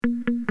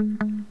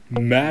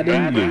Matt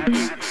and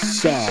Luke's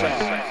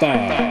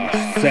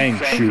Sci-Fi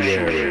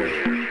Sanctuary.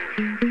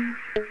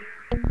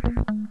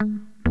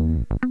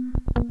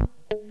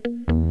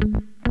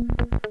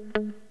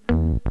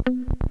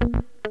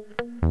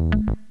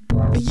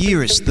 The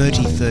year is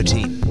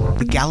 3013.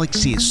 The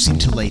galaxy is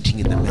scintillating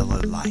in the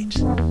mellow light.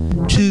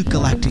 Two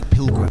galactic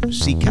pilgrims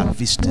seek out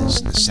vistas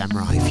in the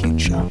samurai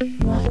future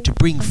to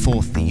bring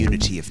forth the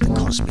unity of the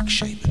cosmic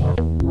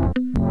shaman.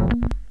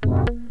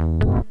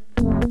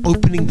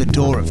 Opening the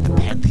door of the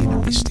pantheon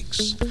of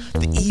mystics,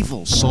 the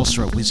evil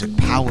sorcerer wizard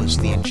powers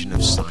the engine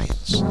of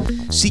science,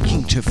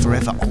 seeking to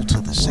forever alter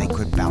the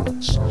sacred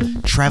balance,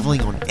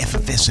 traveling on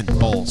effervescent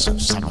balls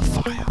of summer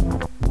fire.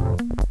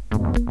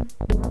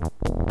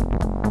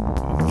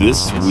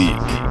 This week,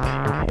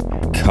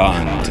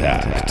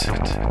 Contact.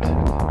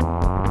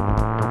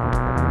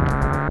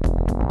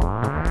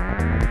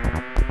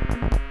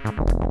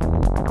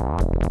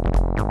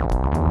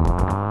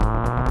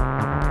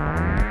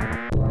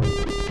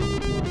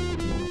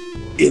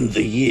 In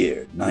the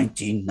year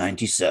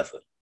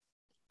 1997,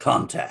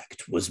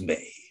 Contact was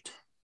made.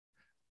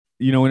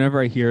 You know,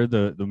 whenever I hear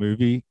the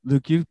movie,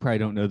 Luke, you probably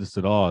don't know this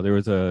at all. There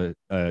was a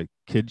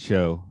kid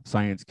show,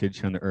 science kid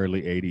show in the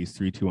early 80s,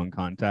 321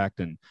 Contact.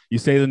 And you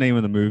say the name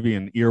of the movie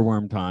and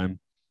earworm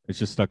time, it's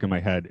just stuck in my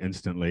head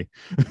instantly.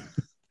 Do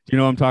you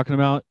know what I'm talking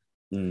about?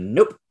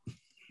 Nope.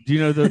 Do you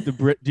know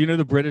do you know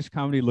the British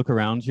comedy Look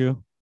Around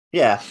You?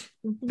 Yeah.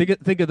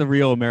 Think of the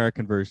real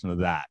American version of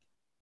that.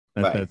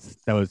 Right.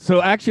 That was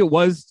so actually it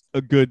was a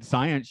good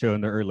science show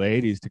in the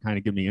early 80s to kind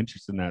of get me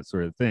interested in that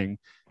sort of thing,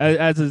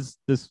 as is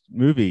this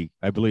movie,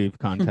 I believe,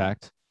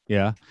 Contact.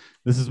 Yeah.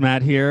 This is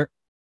Matt here.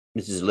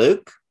 This is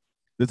Luke.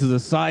 This is a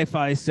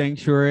sci-fi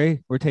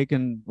sanctuary. We're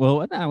taking,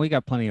 we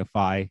got plenty of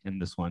fi in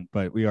this one,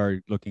 but we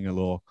are looking a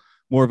little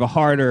more of a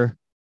harder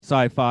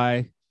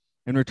sci-fi.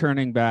 And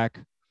returning back,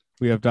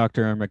 we have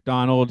Dr. Aaron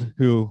McDonald,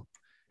 who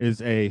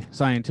is a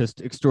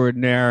scientist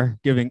extraordinaire,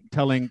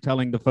 telling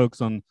the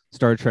folks on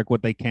Star Trek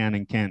what they can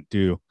and can't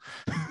do.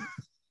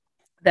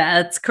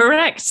 That's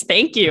correct.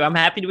 Thank you. I'm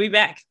happy to be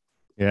back.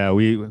 Yeah,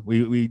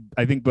 we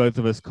I think both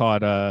of us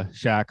caught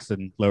Shax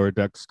and Lower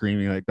Decks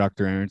screaming like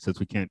Dr. Aaron says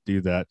we can't do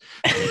that.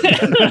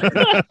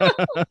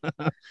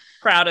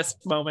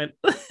 Proudest moment.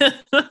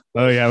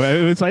 Oh yeah,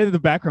 it was like in the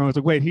background. I was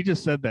like, wait, he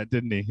just said that,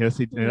 didn't he? Yes,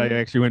 he did. I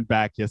actually went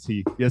back. Yes,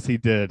 he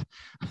did.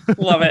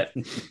 Love it.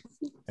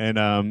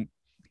 And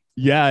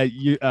yeah,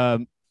 you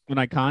when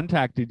I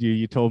contacted you,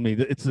 you told me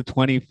that it's the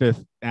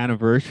 25th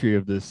anniversary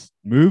of this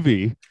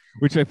movie,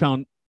 which I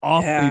found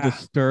awfully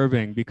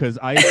disturbing because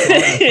I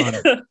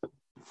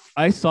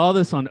saw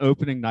this on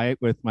opening night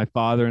with my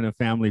father and a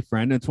family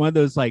friend. It's one of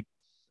those like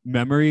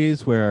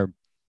memories where,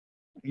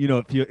 you know,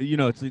 if you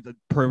know, it's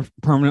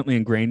permanently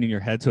ingrained in your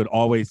head. So it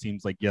always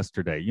seems like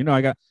yesterday. You know,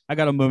 I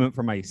got a moment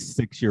for my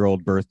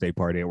 6-year-old birthday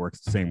party. It works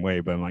the same way,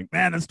 but I'm like,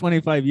 man, that's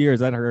 25 years.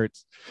 That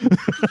hurts.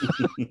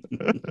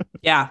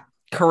 Yeah,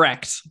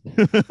 correct.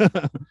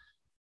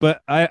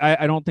 But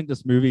I don't think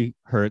this movie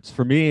hurts.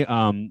 For me,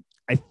 I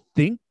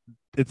think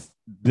it's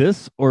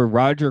this or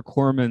Roger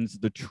Corman's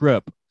The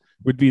Trip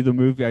would be the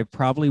movie I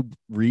probably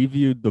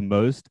reviewed the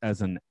most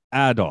as an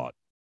adult.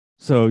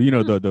 So, you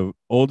know, the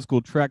old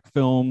school Trek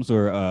films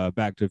or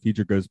Back to the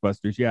Future,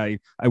 Ghostbusters. Yeah,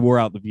 I wore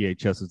out the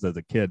VHSs as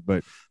a kid,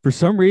 but for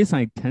some reason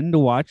I tend to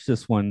watch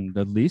this one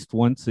at least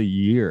once a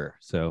year.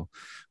 So,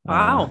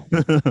 wow.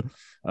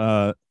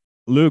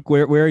 Luke,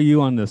 where are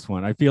you on this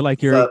one? I feel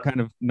like you're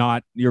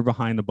you're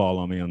behind the ball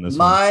on me on this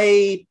one.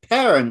 My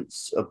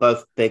parents are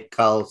both big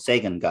Carl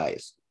Sagan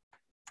guys.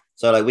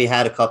 So like we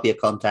had a copy of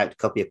Contact, a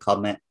copy of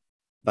Comet,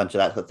 a bunch of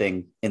that sort of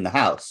thing in the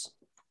house.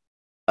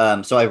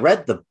 So I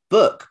read the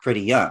book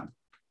pretty young.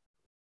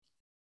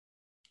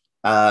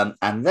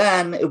 And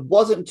then it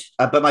wasn't,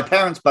 but my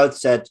parents both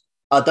said,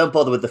 oh, don't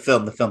bother with the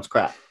film's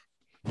crap.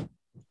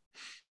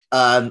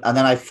 And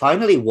then I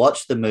finally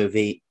watched the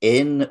movie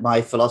in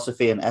my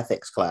philosophy and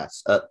ethics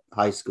class at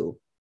high school.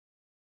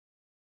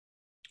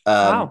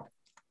 Wow.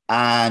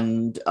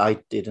 And I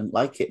didn't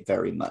like it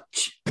very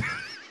much.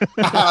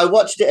 I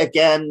watched it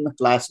again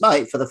last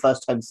night for the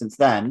first time since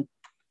then.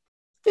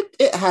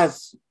 It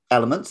has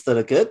elements that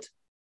are good.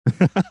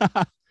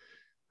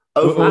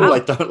 Overall, I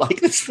don't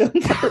like this film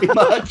very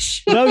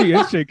much. That'd be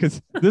interesting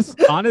because this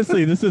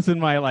is in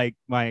my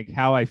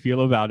how I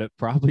feel about it,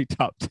 probably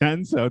top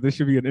 10. So this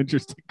should be an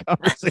interesting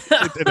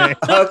conversation today.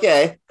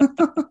 Okay.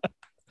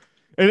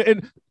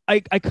 and I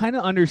kind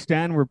of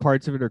understand where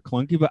parts of it are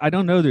clunky, but I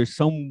don't know. There's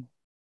some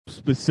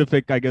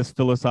specific, I guess,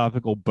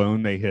 philosophical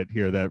bone they hit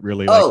here that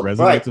really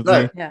resonates with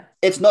me. Yeah.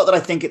 It's not that I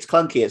think it's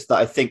clunky, it's that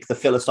I think the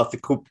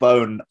philosophical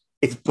bone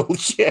is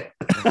bullshit.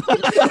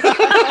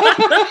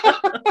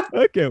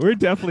 Okay, we're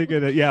definitely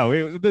gonna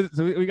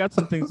we got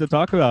some things to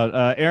talk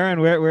about. Aaron,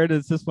 where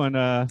does this one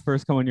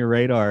first come on your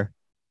radar?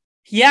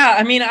 Yeah,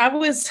 I mean, I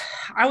was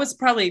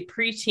probably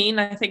preteen,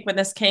 I think, when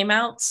this came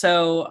out.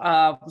 So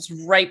I was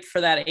ripe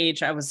for that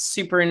age. I was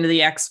super into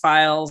the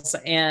X-Files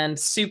and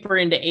super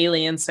into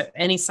aliens. So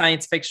any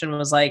science fiction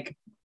was like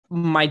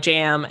my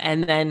jam.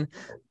 And then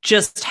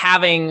just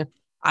having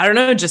I don't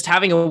know, just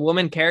having a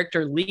woman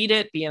character lead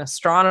it, be an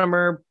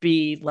astronomer,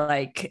 be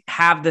like,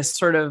 have this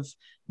sort of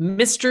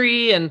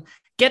mystery and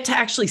get to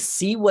actually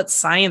see what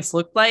science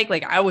looked like.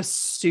 Like, I was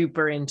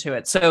super into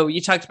it. So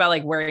you talked about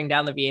like wearing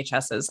down the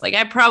VHSs. Like,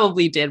 I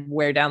probably did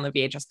wear down the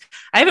VHS.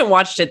 I haven't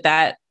watched it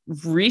that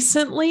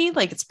recently.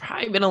 Like, it's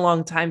probably been a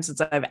long time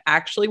since I've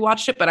actually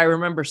watched it, but I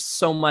remember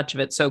so much of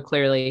it so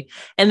clearly.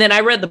 And then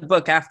I read the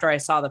book after I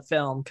saw the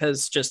film,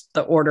 because just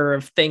the order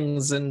of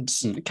things and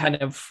kind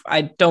of,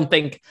 I don't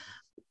think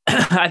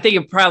I think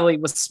it probably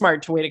was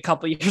smart to wait a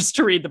couple years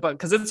to read the book,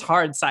 because it's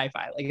hard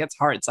sci-fi. Like, it's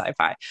hard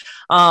sci-fi.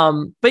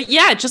 But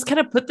yeah, it just kind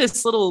of put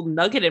this little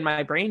nugget in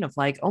my brain of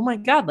like, oh my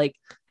God, like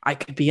I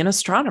could be an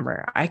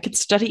astronomer. I could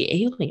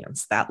study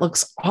aliens. That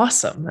looks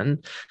awesome.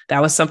 And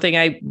that was something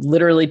I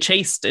literally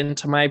chased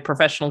into my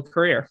professional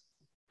career.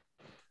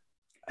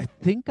 I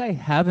think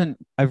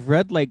I've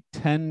read like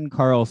 10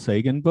 Carl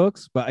Sagan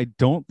books, but I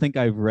don't think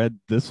I've read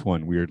this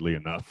one, weirdly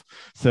enough.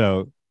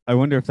 So I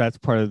wonder if that's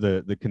part of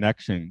the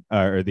connection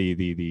or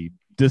the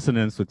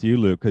dissonance with you,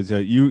 Luke, because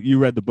you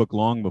read the book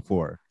long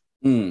before.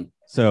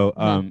 So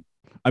I'm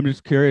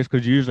just curious,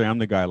 because usually I'm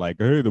the guy like,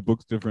 hey, the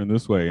book's different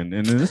this way. And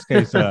in this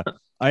case,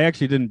 I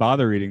actually didn't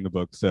bother reading the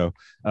book. So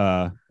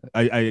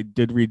I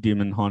did read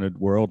Demon Haunted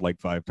World like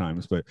 5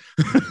 times. But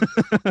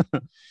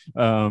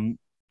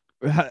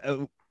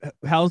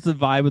how's the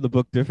vibe of the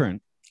book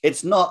different?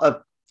 It's not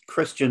a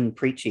Christian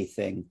preachy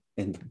thing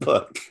in the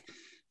book.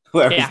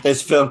 Whereas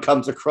this film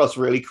comes across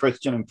really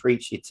Christian and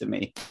preachy to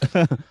me.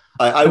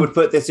 I would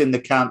put this in the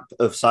camp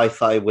of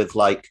sci-fi with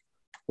like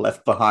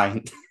Left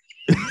Behind.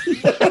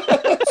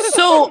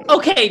 So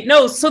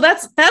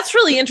that's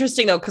really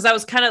interesting though, because I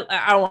was kind of,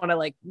 I don't want to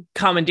like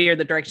commandeer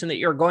the direction that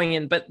you're going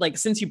in, but like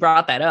since you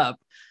brought that up,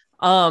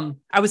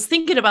 I was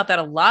thinking about that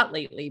a lot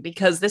lately,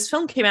 because this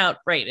film came out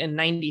right in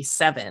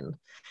 97.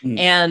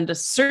 And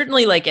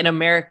certainly like in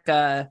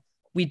America,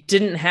 we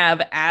didn't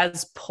have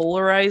as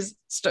polarized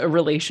a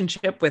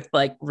relationship with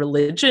like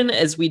religion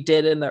as we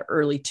did in the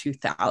early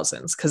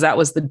 2000s, because that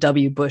was the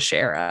W. Bush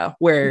era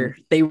where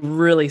they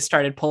really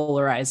started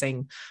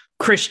polarizing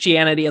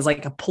Christianity as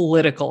like a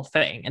political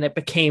thing, and it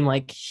became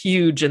like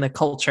huge in the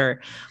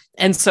culture.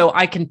 And so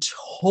I can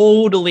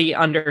totally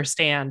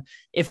understand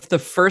if the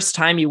first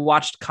time you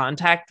watched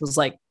Contact was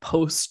like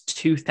post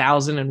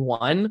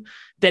 2001,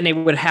 then it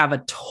would have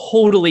a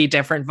totally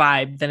different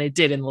vibe than it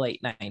did in the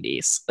late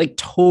 90s, like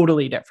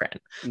totally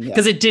different,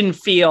 because it didn't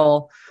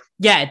feel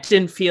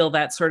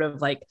that sort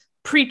of like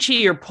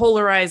preachy or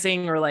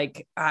polarizing or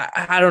like,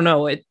 I don't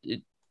know. It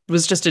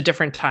was just a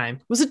different time.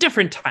 It was a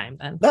different time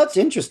then. That's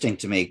interesting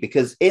to me,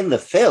 because in the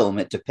film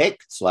it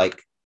depicts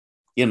like,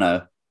 you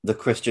know, the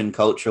Christian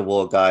culture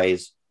war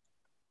guys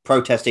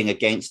protesting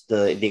against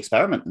the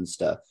experiment and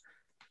stuff.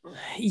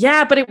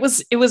 Yeah, but it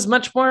was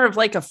much more of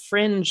like a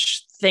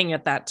fringe thing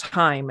at that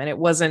time, and it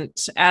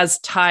wasn't as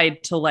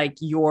tied to like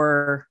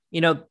your,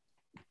 you know,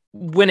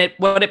 what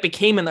it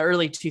became in the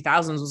early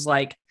 2000s was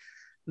like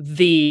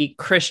the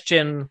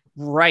Christian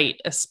right,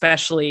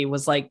 especially,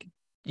 was like,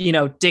 you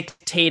know,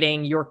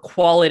 dictating your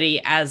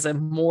quality as a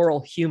moral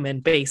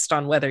human based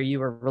on whether you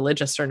were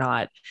religious or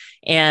not.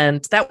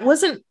 And that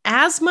wasn't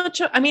as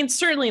much. I mean,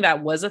 certainly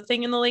that was a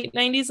thing in the late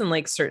 90s, and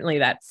like certainly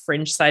that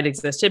fringe side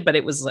existed, but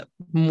it was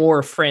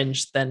more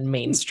fringe than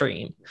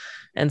mainstream.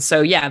 And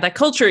so, yeah, that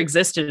culture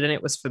existed and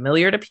it was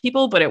familiar to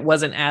people, but it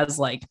wasn't as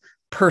like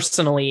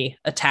personally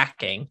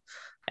attacking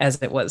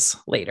as it was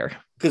later.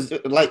 Because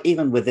like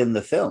even within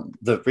the film,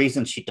 the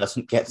reason she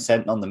doesn't get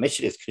sent on the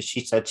mission is because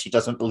she said she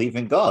doesn't believe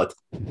in God.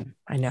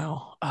 I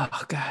know.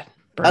 Oh God.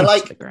 And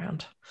like, to the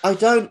ground.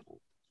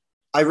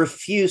 I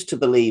refuse to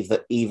believe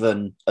that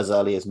even as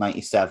early as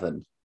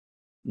 97,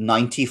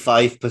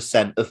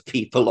 95% of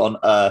people on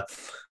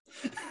Earth,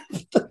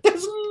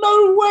 there's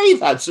no way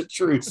that's a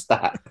true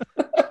stat.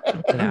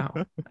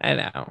 I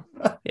know.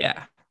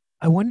 Yeah.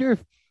 I wonder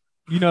if,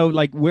 you know,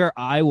 like where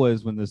I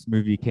was when this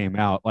movie came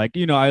out, like,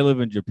 you know, I live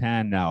in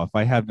Japan now. If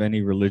I have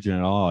any religion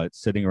at all,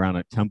 it's sitting around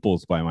at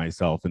temples by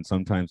myself and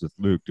sometimes with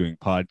Luke doing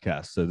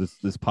podcasts. So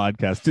this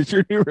podcast is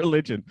your new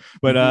religion.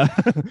 But,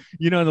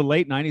 you know, in the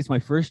late 90s, my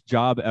first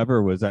job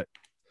ever was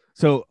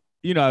so,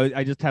 you know,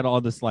 I just had all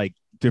this like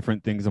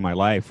different things in my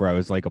life where I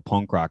was like a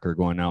punk rocker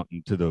going out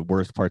into the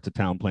worst parts of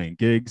town playing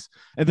gigs.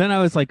 And then I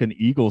was like an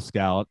Eagle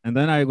Scout. And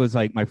then I was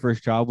like, my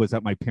first job was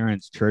at my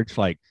parents' church,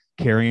 like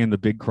carrying the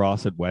big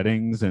cross at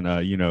weddings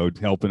and, you know,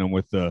 helping them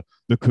with the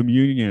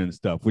communion and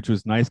stuff, which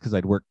was nice because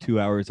I'd work 2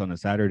 hours on a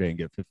Saturday and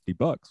get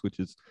 $50, which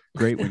is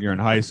great when you're in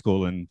high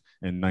school in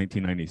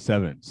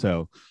 1997.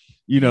 So,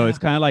 you know, it's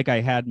kind of like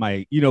I had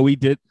my, you know, we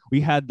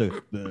had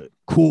the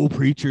cool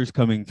preachers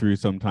coming through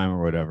sometime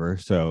or whatever.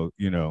 So,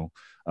 you know,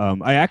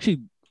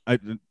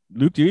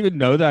 Luke, do you even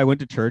know that I went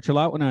to church a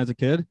lot when I was a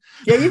kid?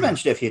 Yeah, you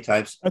mentioned it a few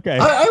times. Okay.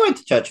 I went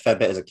to church a fair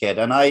bit as a kid,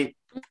 and I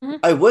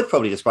would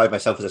probably describe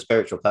myself as a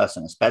spiritual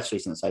person, especially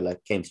since I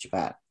came to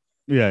Japan.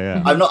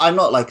 Yeah. I'm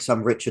not like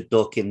some Richard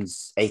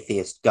Dawkins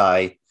atheist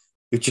guy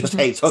who just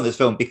hates on this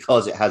film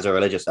because it has a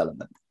religious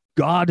element.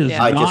 God is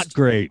not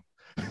great.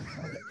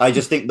 I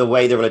just think the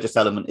way the religious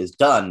element is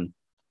done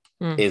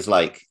is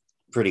like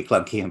pretty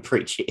clunky and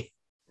preachy.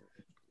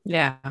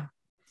 Yeah.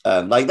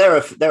 Like there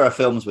are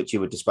films which you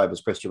would describe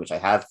as Christian, which I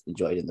have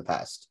enjoyed in the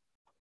past,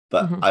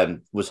 but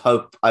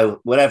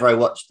whenever I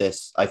watch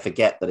this, I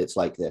forget that it's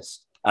like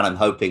this, and I'm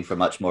hoping for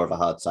much more of a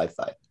hard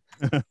sci-fi.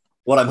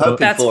 What I'm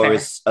hoping for fair.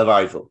 is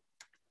Arrival.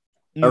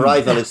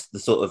 Arrival is the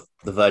sort of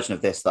the version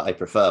of this that I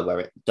prefer, where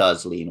it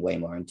does lean way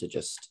more into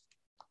just,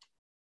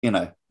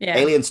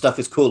 alien stuff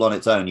is cool on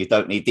its own. You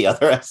don't need the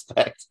other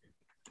aspect.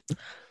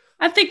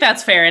 I think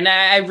that's fair. And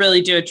I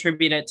really do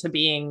attribute it to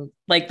being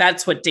like,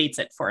 that's what dates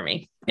it for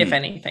me, if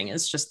anything,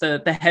 is just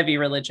the heavy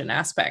religion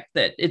aspect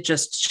that it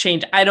just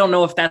changed. I don't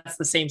know if that's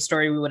the same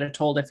story we would have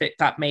told if it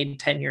got made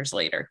 10 years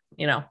later,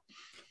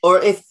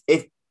 Or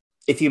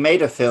if you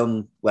made a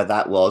film where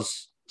that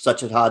was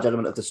such a hard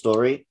element of the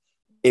story,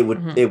 it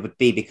would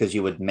be because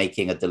you were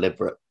making a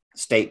deliberate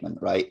statement,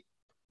 right?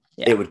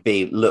 Yeah. It would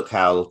be, look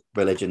how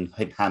religion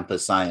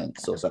hampers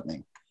science or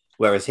something.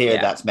 Whereas here,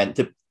 that's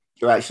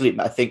you're actually,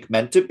 I think,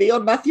 meant to be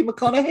on Matthew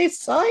McConaughey's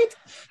side.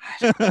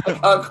 I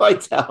can't quite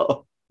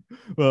tell.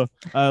 Well,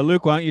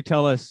 Luke, why don't you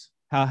tell us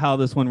how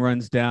this one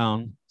runs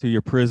down to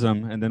your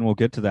prism, and then we'll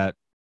get to that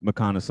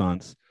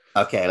reconnaissance.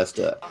 Okay, let's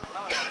do it.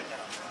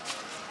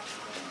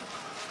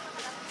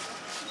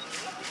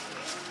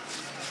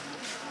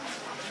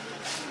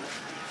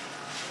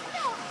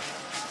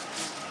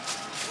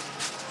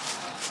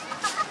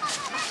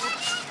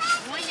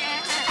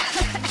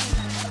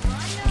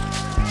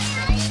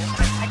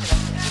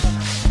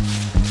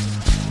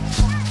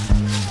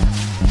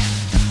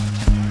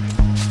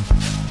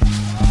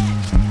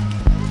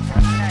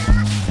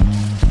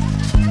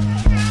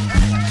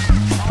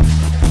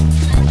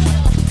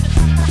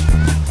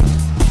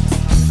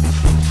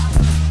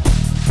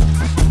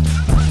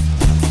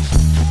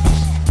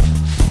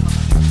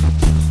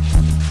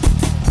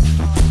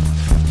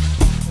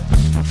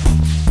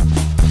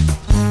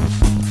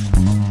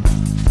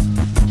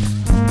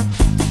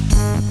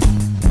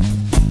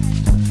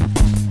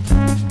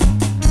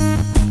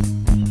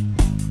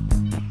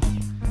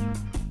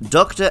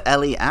 Dr.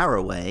 Ellie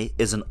Arroway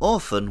is an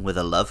orphan with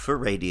a love for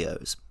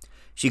radios.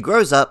 She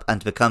grows up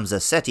and becomes a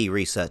SETI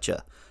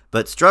researcher,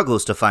 but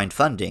struggles to find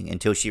funding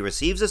until she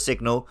receives a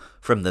signal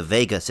from the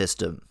Vega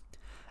system.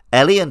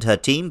 Ellie and her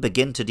team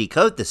begin to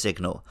decode the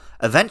signal,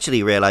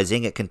 eventually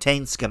realizing it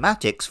contains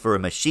schematics for a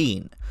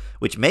machine,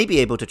 which may be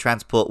able to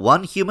transport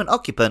one human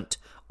occupant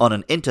on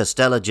an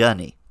interstellar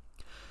journey.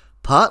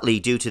 Partly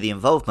due to the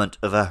involvement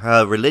of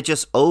her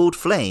religious old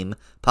flame,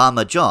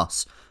 Palmer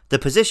Joss, the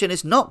position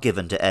is not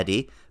given to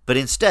Eddie, but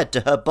instead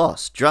to her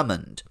boss,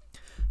 Drummond.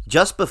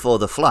 Just before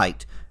the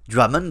flight,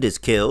 Drummond is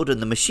killed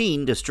and the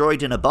machine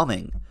destroyed in a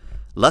bombing.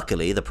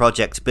 Luckily, the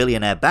project's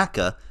billionaire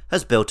backer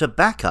has built a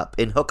backup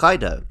in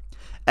Hokkaido.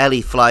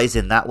 Ellie flies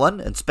in that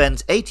one and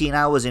spends 18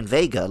 hours in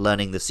Vega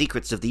learning the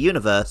secrets of the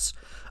universe,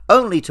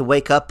 only to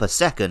wake up a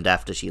second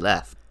after she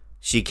left.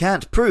 She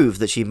can't prove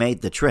that she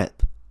made the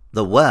trip.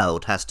 The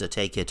world has to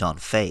take it on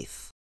faith.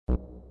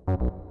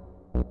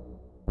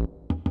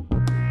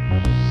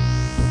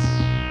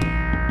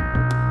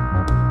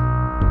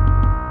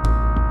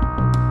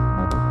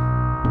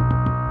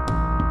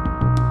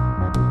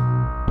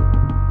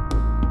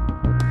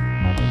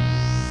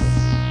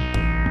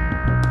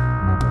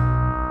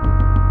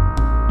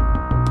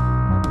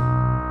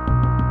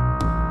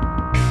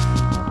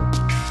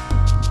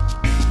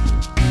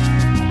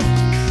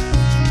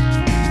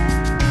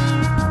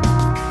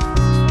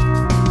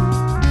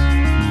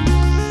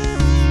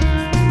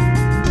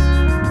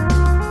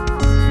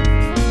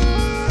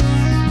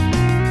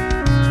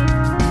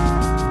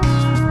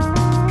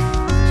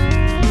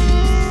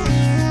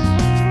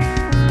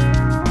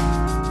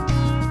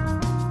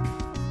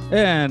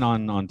 And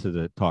on to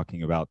the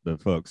talking about the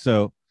folks.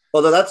 So,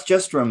 although that's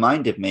just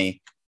reminded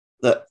me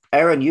that,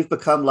 Aaron, you've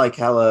become like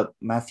our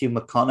Matthew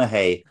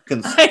McConaughey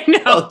consultant. I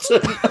know.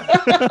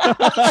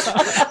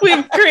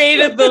 We've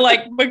created the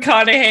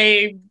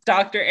McConaughey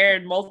Dr.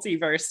 Aaron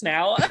multiverse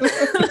now.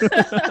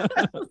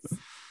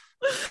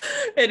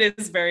 It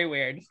is very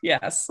weird.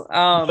 Yes.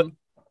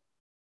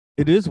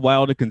 It is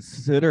wild to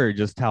consider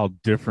just how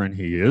different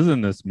he is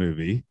in this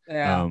movie.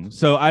 Yeah.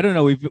 So I don't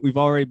know. We've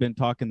already been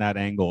talking that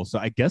angle. So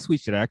I guess we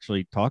should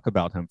actually talk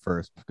about him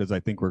first, because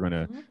I think we're going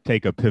to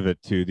take a pivot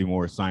to the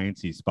more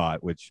sciencey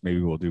spot, which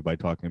maybe we'll do by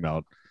talking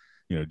about,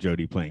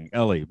 Jodie playing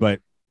Ellie. But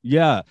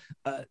yeah,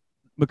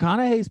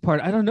 McConaughey's part,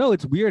 I don't know.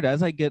 It's weird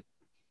as I get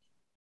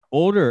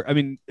older. I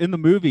mean, in the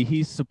movie,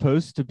 he's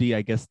supposed to be,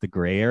 I guess, the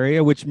gray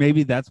area, which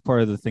maybe that's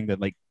part of the thing that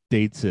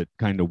dates it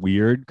kind of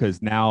weird,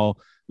 because now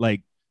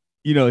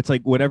it's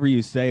like whatever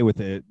you say with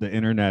the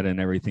internet and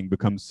everything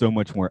becomes so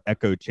much more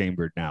echo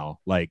chambered now.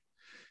 Like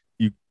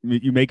you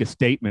make a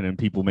statement and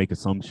people make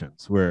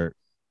assumptions where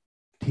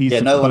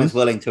no one is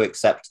willing to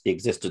accept the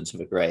existence of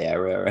a gray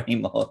area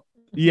anymore.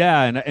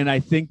 Yeah. And I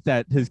think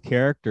that his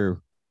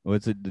character,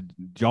 what's it?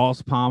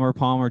 Joss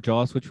Palmer,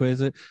 Joss, which way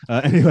is it?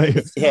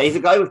 Anyway. Yeah. He's a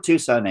guy with two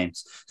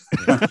surnames.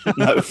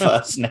 No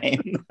first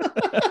name.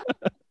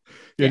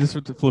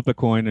 Just to flip a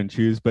coin and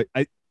choose. But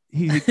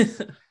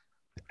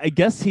I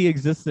guess he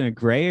exists in a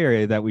gray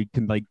area that we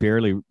can like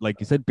barely, like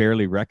you said,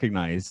 barely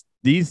recognize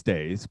these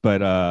days.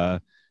 But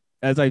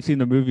as I've seen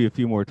the movie a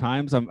few more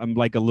times, I'm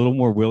like a little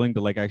more willing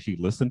to like actually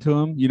listen to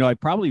him. You know, I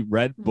probably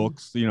read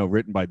books, you know,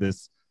 written by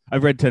this.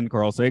 I've read 10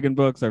 Carl Sagan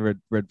books. I've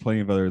read plenty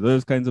of other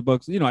those kinds of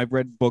books. You know, I've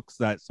read books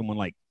that someone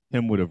like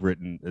him would have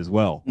written as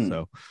well.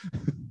 So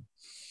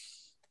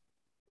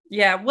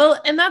yeah, well,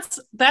 and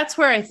that's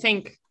where I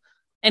think,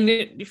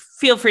 and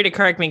feel free to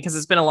correct me because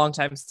it's been a long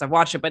time since I've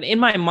watched it, but in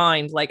my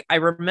mind, like I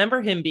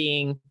remember him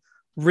being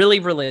really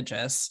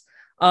religious,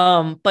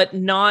 but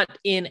not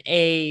in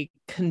a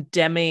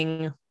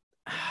condemning.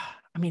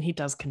 I mean, he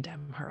does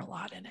condemn her a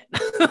lot in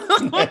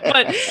it,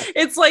 but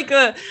it's like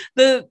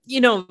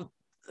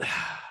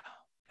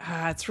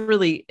it's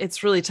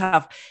really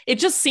tough. It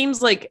just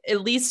seems like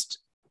at least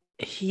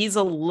he's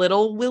a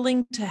little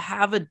willing to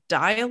have a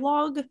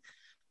dialogue.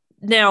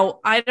 Now,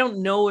 I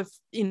don't know if,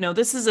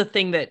 this is a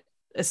thing that,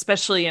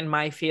 especially in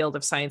my field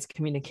of science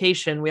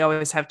communication, we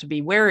always have to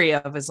be wary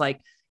of, is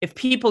like, if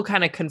people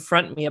kind of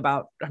confront me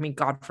about, I mean,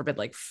 God forbid,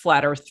 like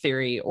flat earth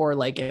theory, or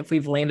like if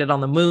we've landed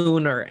on the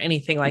moon or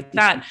anything like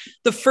that,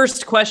 the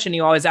first question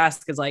you always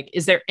ask is like,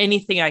 is there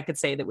anything I could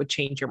say that would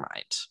change your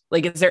mind?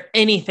 Like, is there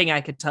anything I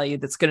could tell you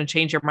that's going to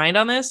change your mind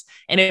on this?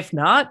 And if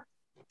not,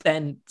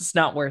 then it's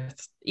not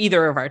worth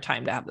either of our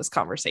time to have this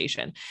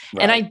conversation.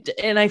 Right.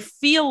 And I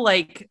feel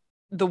like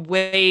the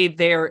way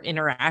their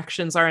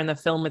interactions are in the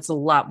film, it's a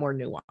lot more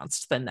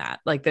nuanced than that.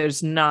 Like,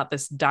 there's not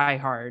this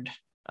diehard,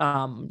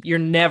 you're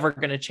never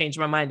going to change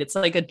my mind. It's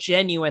like a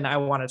genuine, I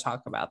want to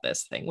talk about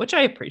this thing, which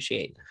I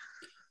appreciate.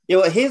 Yeah,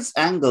 well, his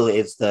angle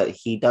is that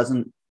he's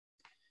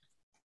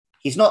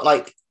not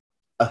like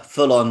a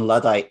full-on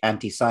Luddite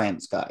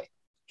anti-science guy.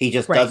 He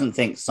just doesn't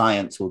think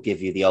science will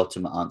give you the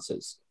ultimate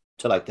answers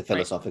to like the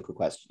philosophical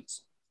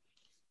questions.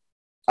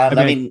 And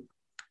I mean,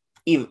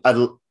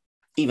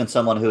 even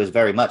someone who is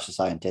very much a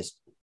scientist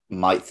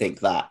might think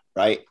that,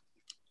 right?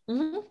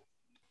 Mm-hmm.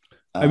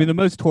 I mean, the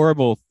most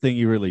horrible thing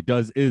he really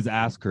does is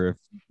ask her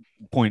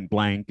point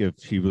blank if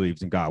she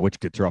believes in God, which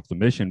gets her off the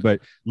mission.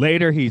 But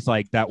later he's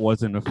like, that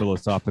wasn't a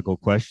philosophical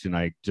question.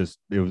 I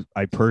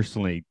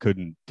personally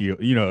couldn't deal,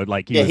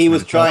 like he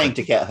was trying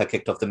to get her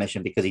kicked off the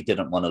mission because he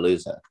didn't want to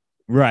lose her.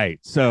 Right.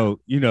 So,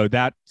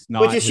 that's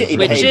not, which is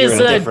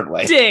a different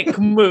way. Dick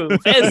move.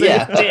 It's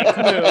a dick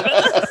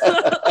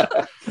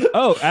move.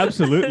 Oh,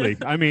 absolutely.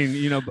 I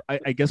mean,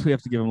 I guess we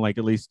have to give him like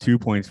at least 2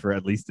 points for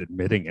at least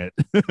admitting it.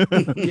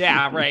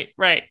 Yeah, right.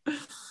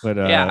 But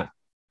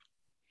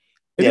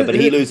but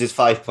he loses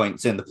 5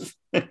 points in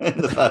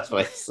the first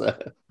place. So.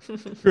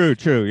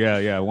 True.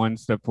 Yeah. 1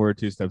 step forward,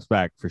 2 steps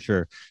back for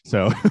sure.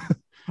 So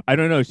I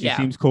don't know. She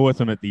seems cool with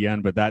him at the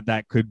end, but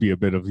that could be a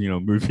bit of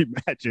movie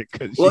magic.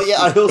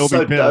 I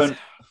also don't.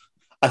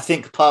 I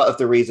think part of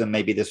the reason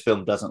maybe this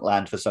film doesn't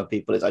land for some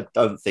people is I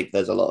don't think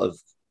there's a lot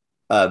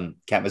of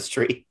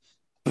chemistry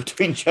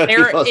between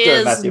Jodie Foster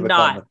and Matthew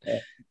McConaughey.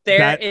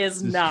 There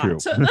is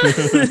not.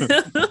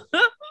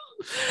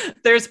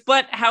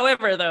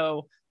 However,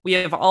 though, we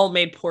have all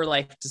made poor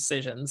life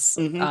decisions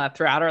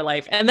throughout our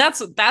life, and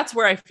that's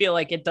where I feel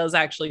like it does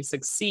actually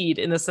succeed,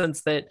 in the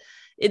sense that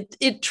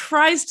it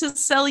tries to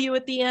sell you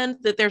at the end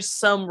that there's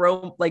some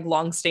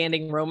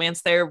long-standing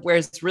romance there,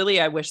 whereas really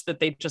I wish that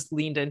they just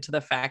leaned into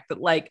the fact that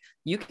like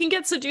you can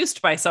get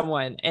seduced by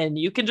someone and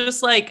you can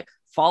just like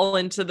fall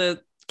into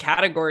the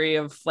category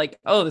of like,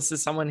 oh, this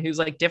is someone who's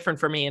like different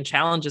from me and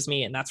challenges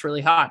me, and that's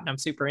really hot and I'm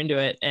super into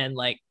it, and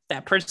like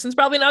that person's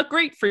probably not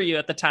great for you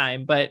at the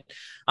time, but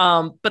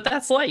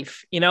that's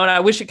life, and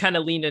I wish it kind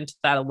of leaned into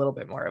that a little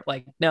bit more of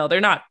like, no,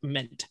 they're not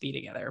meant to be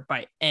together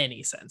by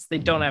any sense. They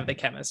don't have the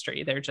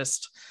chemistry. They're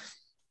just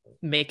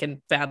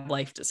making bad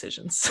life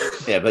decisions.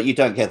 Yeah, but you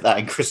don't get that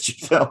in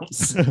Christian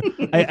films.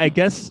 I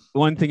guess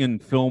one thing in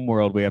film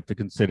world we have to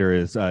consider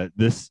is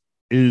this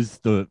is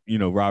the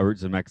Robert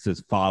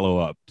Zemeckis'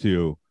 follow-up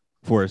to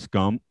Forrest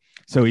Gump.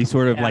 So he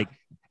sort of like,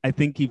 I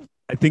think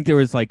there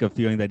was like a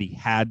feeling that he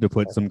had to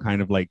put some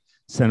kind of like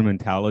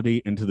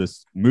sentimentality into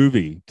this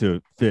movie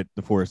to fit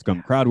the Forrest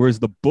Gump crowd, whereas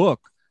the book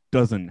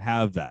doesn't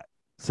have that.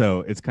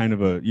 So it's kind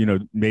of a,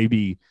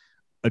 maybe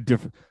a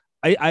different.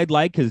 I'd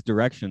like his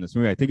direction in this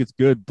movie. I think it's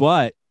good,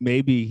 but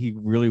maybe he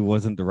really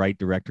wasn't the right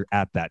director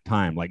at that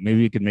time. Like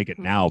maybe he could make it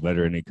now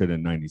better than he could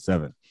in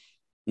 '97.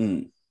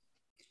 Mm.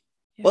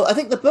 Well, I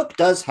think the book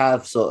does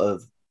have sort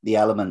of the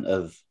element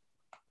of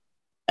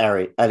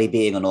Ellie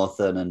being an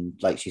orphan and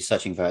like she's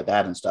searching for her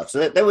dad and stuff.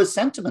 So there was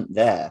sentiment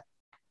there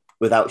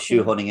without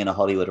shoehorning in a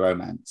Hollywood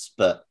romance.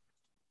 But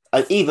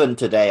even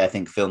today, I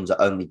think films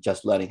are only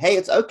just learning, hey,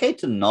 it's okay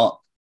to not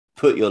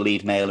put your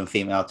lead male and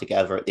female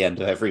together at the end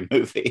of every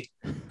movie.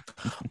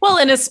 Well,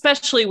 and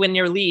especially when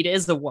your lead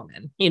is a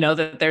woman,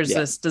 that there's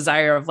this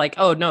desire of like,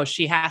 oh no,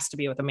 she has to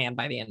be with a man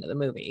by the end of the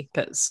movie,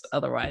 because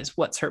otherwise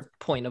what's her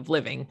point of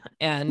living?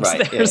 And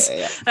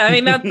I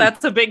mean,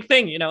 that's a big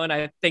thing, and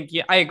I think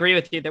I agree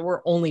with you that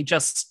we're only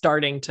just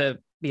starting to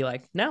be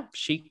like, no,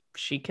 she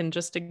can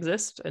just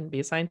exist and be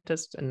a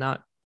scientist and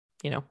not,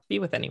 be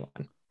with anyone.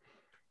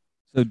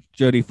 So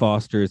Jodie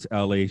Foster's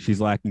Ellie,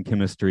 she's lacking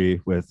chemistry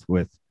with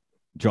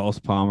Joss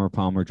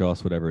Palmer,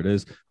 Joss, whatever it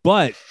is.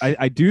 But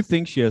I do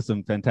think she has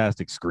some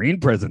fantastic screen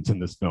presence in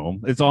this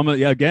film. It's almost,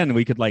 yeah, again,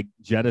 we could like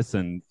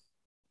jettison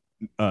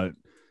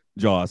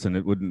Joss and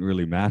it wouldn't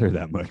really matter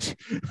that much.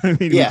 I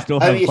mean, we still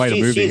have quite a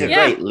movie. She's a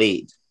great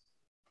lead.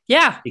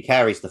 Yeah. She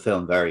carries the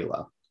film very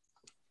well.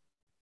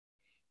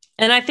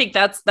 And I think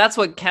that's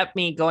what kept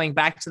me going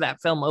back to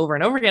that film over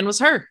and over again was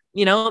her,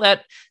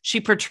 that she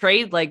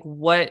portrayed like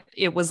what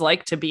it was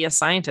like to be a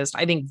scientist.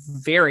 I think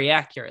very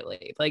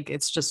accurately. Like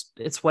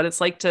it's what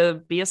it's like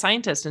to be a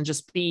scientist and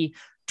just be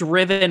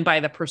driven by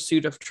the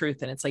pursuit of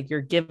truth. And it's like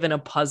you're given a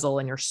puzzle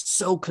and you're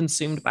so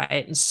consumed by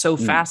it and so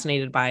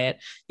fascinated by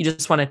it. You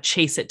just want to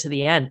chase it to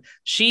the end.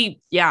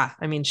 She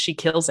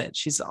kills it.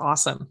 She's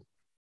awesome.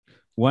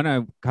 One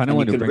I kind of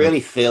want to really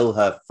feel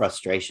her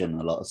frustration in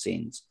a lot of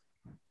scenes.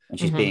 And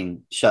she's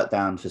being shut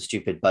down for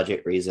stupid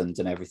budget reasons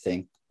and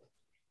everything.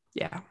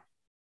 Yeah.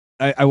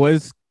 I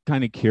was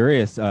kind of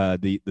curious,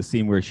 the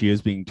scene where she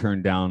is being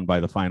turned down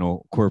by the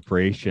final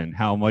corporation,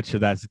 how much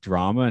of that's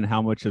drama and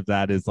how much of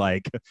that is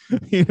like,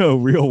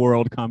 real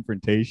world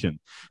confrontation.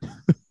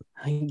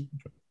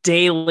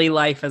 Daily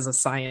life as a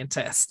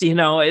scientist,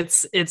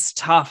 it's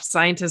tough.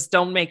 Scientists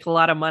don't make a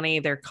lot of money.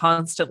 They're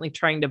constantly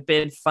trying to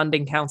bid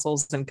funding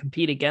councils and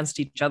compete against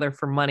each other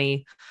for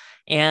money.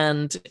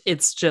 And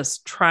it's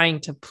just trying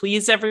to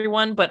please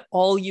everyone, but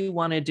all you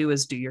want to do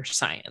is do your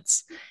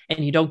science.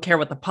 And you don't care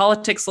what the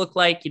politics look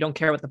like. You don't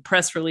care what the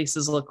press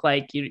releases look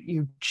like.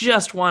 You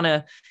just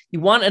want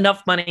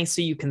enough money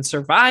so you can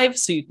survive,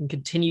 so you can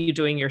continue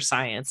doing your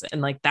science.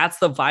 And like, that's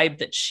the vibe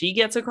that she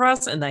gets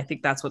across. And I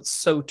think that's what's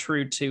so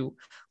true to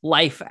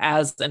life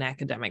as an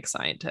academic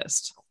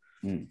scientist.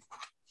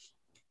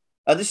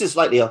 This is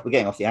slightly off. We're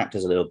getting off the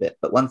actors a little bit,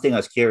 but one thing I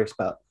was curious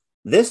about,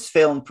 this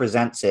film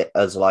presents it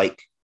as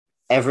like,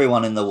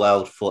 everyone in the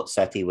world thought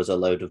SETI was a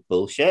load of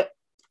bullshit.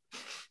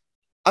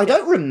 I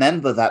don't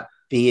remember that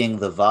being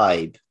the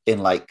vibe in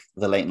like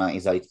the late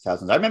 90s, early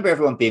 2000s. I remember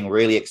everyone being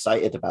really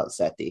excited about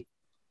SETI.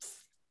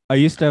 I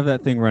used to have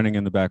that thing running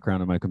in the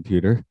background of my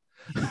computer.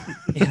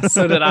 Yeah,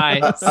 so did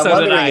I. I'm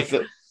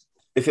wondering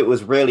if it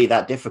was really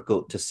that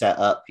difficult to set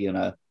up,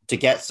 to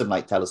get some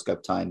like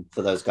telescope time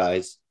for those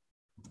guys.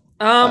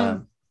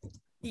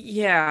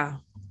 Yeah.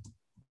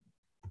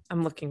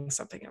 I'm looking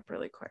something up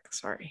really quick.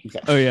 Sorry. Okay.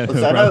 Oh yeah.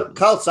 So I know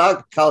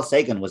Carl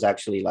Sagan was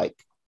actually like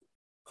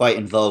quite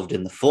involved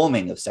in the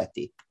forming of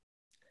SETI.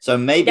 So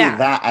maybe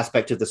that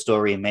aspect of the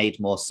story made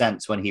more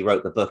sense when he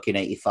wrote the book in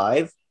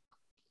 1985.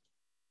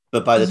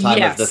 But by the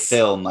time of the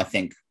film, I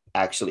think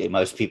actually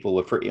most people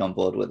were pretty on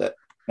board with it.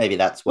 Maybe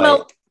that's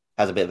where it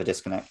has a bit of a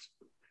disconnect.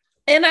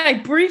 And I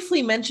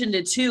briefly mentioned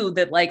it too,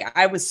 that like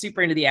I was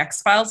super into the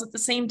X-Files at the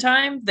same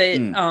time that,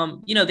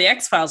 the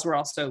X-Files were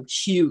also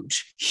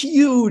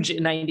huge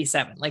in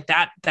 97. Like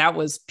that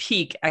was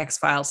peak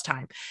X-Files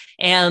time.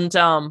 And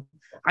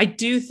I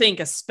do think,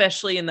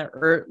 especially in the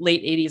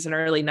late 80s and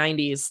early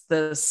 90s,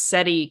 the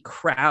SETI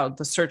crowd,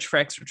 the search for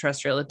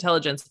extraterrestrial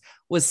intelligence,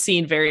 was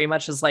seen very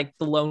much as like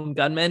the lone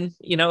gunman,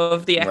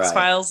 of the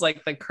X-Files,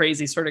 like the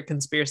crazy sort of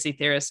conspiracy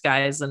theorist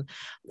guys. And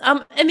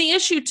the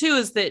issue too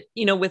is that,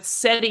 with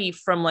SETI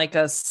from like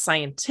a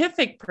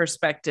scientific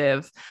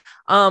perspective,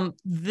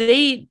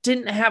 they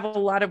didn't have a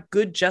lot of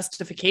good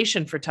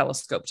justification for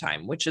telescope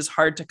time, which is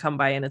hard to come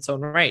by in its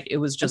own right. It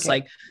was just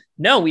like,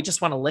 no, we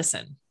just want to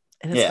listen.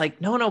 And it's like,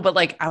 no, but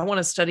like, I want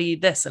to study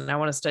this and I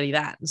want to study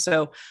that. And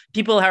so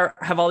people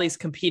have all these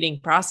competing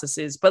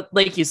processes, but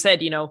like you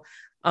said,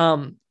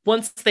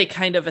 once they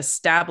kind of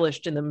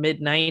established in the mid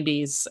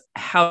 90s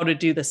how to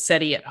do the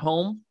SETI at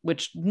home,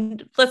 which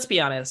let's be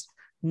honest,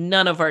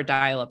 none of our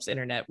dial-ups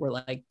internet were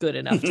like good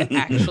enough to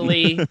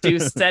actually do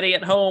SETI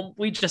at home.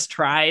 We just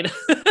tried,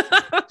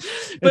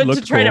 but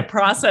to try to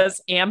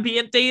process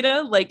ambient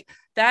data like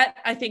that,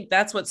 I think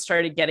that's what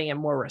started getting it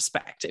more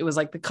respect. It was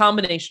like the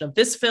combination of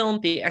this film,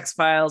 the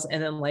X-Files,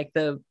 and then like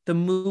the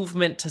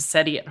movement to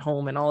SETI at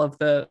home and all of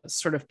the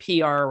sort of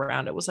PR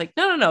around it was like,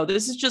 no,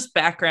 this is just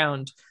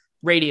background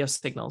radio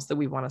signals that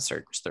we want to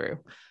search through.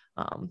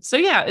 So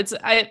yeah,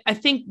 I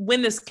think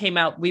when this came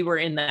out, we were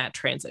in that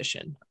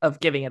transition of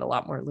giving it a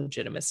lot more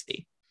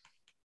legitimacy.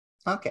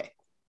 Okay.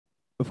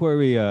 Before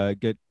we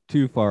get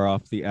too far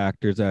off the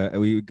actors,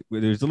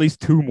 there's at least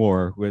two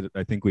more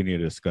I think we need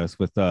to discuss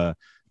with Tom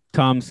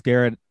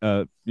Skerritt.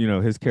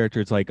 His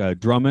character is like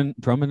Drummond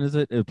is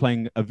it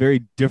playing a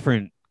very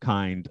different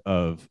kind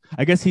of,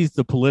 I guess he's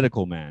the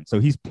political man,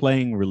 so he's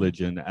playing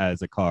religion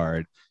as a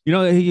card. He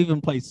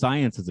even plays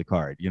science as a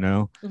card. He's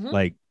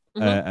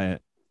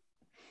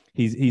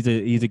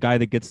a guy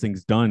that gets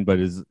things done, but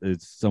is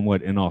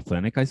somewhat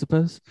inauthentic, I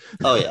suppose.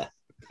 Oh yeah.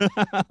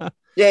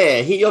 yeah.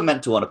 You're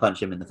meant to want to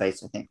punch him in the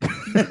face, I think.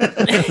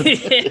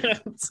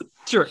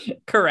 True.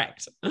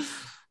 Correct.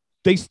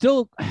 They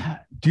still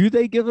do.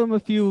 They give him a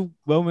few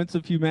moments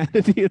of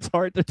humanity. It's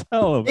hard to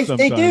tell.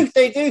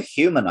 They do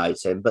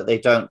humanize him, but they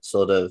don't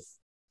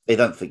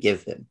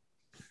forgive him.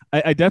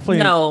 I definitely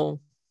no.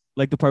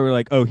 Like the part where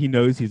like, oh, he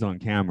knows he's on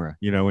camera,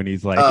 when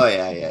he's like, oh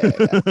yeah.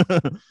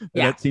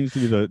 That seems to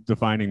be the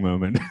defining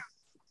moment.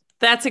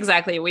 That's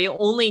exactly. We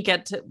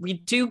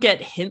do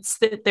get hints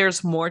that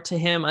there's more to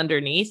him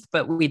underneath,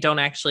 but we don't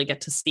actually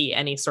get to see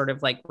any sort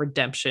of like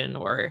redemption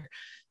or,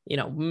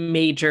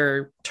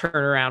 major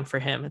turnaround for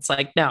him. It's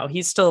like, no,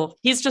 he's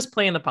just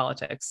playing the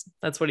politics.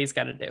 That's what he's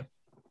got to do.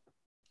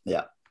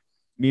 Yeah.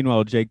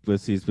 Meanwhile, Jake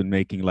Busey's been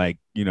making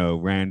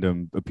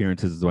random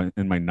appearances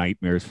in my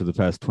nightmares for the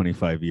past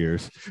 25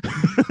 years.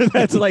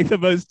 That's like the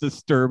most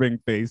disturbing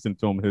face in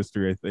film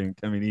history, I think.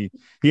 I mean,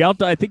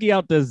 I think he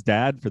outdoes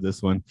Dad for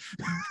this one.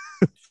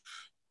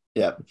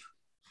 Yeah.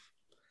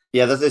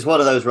 Yeah, it's one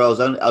of those roles.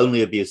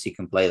 Only Busey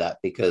can play that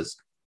because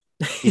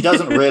he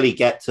doesn't really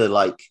get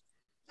to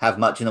have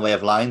much in the way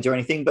of lines or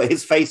anything, but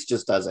his face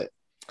just does it.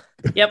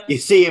 Yep. You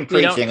see him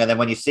preaching, and then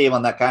when you see him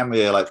on that camera,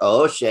 you're like,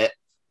 oh shit.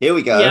 Here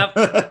we go.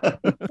 Yep.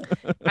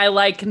 I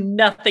like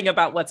nothing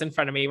about what's in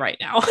front of me right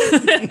now.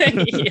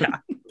 Yeah.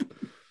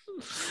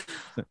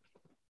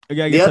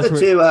 The other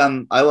two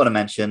I want to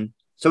mention.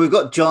 So we've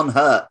got John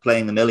Hurt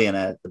playing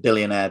the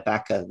billionaire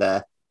backer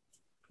there.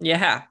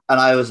 Yeah. And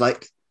I was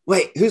like,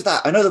 wait, who's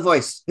that? I know the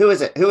voice. Who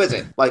is it?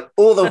 Like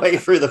all the way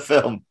through the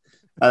film.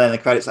 And then the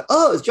credits like,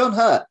 oh, it's John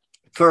Hurt.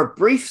 For a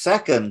brief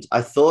second,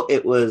 I thought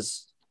it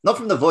was not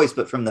from the voice,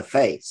 but from the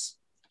face.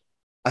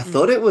 I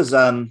thought it was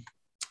Nimoy.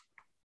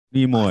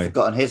 I've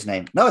forgotten his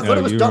name. No, I thought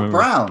it was Doc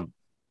Brown.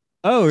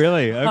 Oh,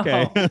 really?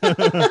 Okay.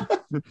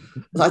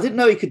 I didn't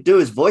know he could do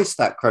his voice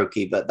that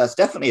croaky, but that's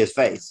definitely his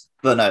face.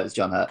 But no, it's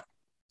John Hurt.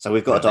 So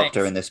we've got a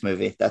doctor in this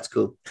movie. That's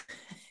cool.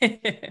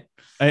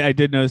 I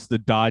did notice the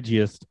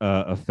dodgiest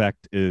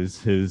effect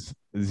is his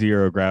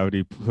zero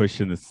gravity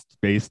push in the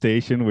space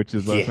station, which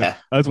is I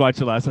was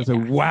watching last time. I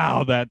said,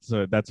 "Wow, that's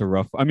a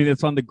rough." I mean,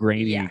 it's on the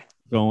grainy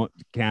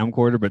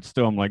camcorder, but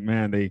still, I'm like,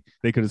 man, they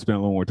could have spent a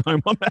little more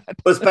time on that.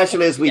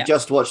 Especially as we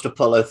just watched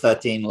Apollo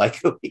 13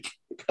 like a week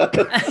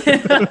ago.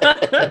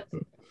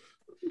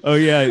 Oh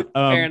yeah,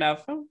 fair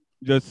enough.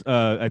 Just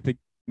I think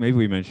maybe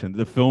we mentioned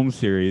the film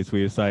series.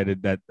 We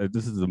decided that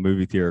this is a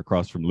movie theater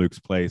across from Luke's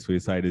place. We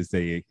decided it's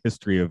a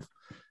history of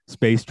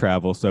space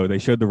travel. So they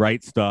showed The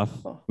Right Stuff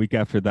week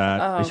after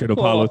that. They showed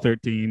Apollo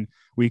 13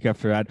 week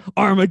after that.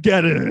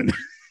 Armageddon.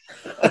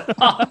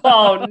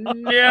 Oh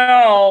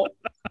no.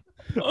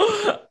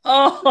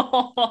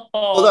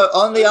 Although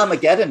on the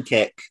Armageddon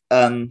kick,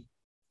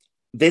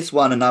 this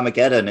one and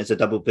Armageddon is a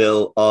double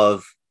bill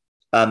of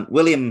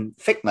William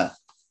Fichtner.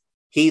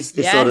 He's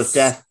the sort of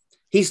death.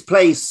 He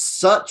plays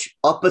such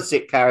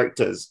opposite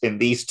characters in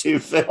these two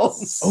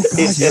films. Oh,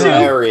 it's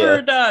hilarious.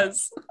 Super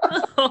does.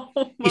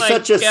 He's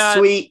such a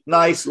sweet,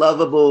 nice,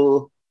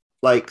 lovable,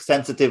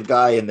 sensitive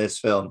guy in this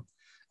film.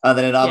 And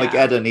then in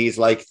Armageddon, he's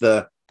like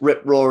the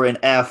rip-roaring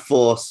Air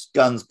Force,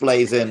 guns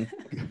blazing.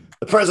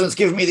 The president's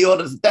giving me the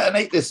order to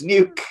detonate this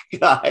nuke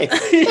guy.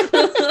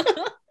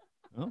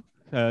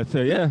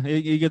 So yeah,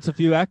 he gets a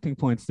few acting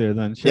points there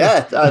then. Sure.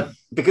 Yeah,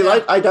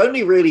 because I'd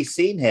only really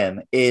seen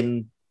him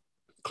in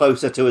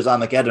closer to his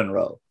Armageddon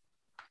role.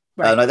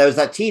 Right. There was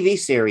that TV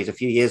series a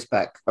few years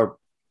back, or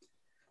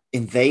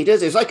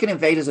Invaders. It was like an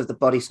Invaders of the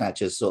Body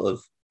Snatchers sort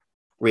of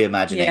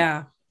reimagining.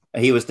 Yeah.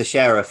 He was the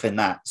sheriff in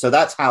that. So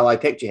that's how I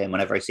picture him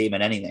whenever I see him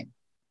in anything.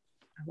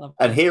 I love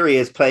that. And here he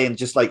is playing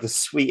just like the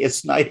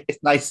sweetest,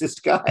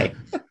 nicest guy.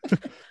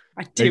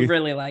 I do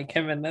really like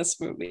him in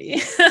this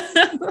movie.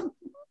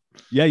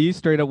 Yeah, you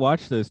straight up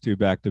watched those two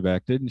back to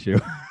back, didn't you?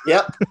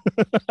 Yep.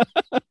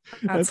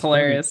 That's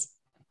hilarious.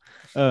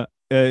 I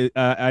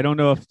don't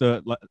know if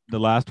the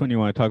last one you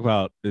want to talk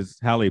about is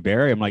Halle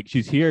Berry. I'm like,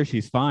 she's here,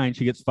 she's fine.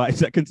 She gets 5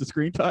 seconds of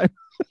screen time.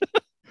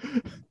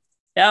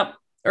 Yep,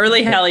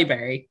 early Halle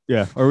Berry.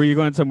 Yeah, or were you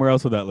going somewhere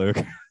else with that, Luke?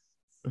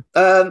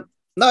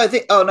 No, I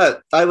think. Oh no,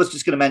 I was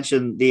just going to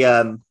mention the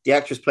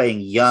actress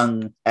playing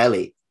young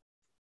Ellie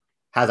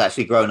has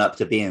actually grown up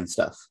to be in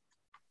stuff.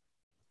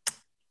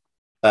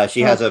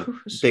 She has a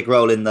big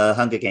role in the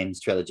Hunger Games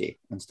trilogy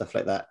and stuff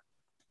like that.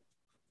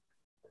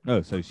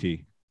 Oh, so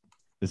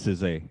this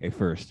is a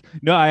first.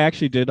 No, I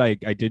actually did. I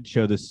did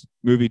show this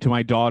movie to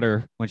my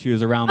daughter when she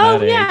was around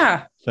that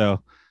age.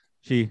 So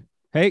she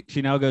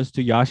now goes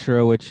to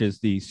Yashiro, which is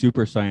the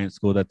super science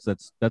school. That's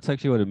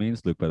actually what it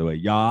means, Luke, by the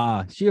way.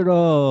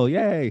 Yashiro,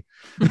 yay.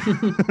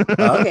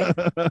 Okay.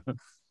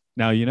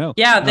 Now you know.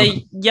 Yeah,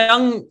 the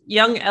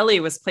young Ellie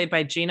was played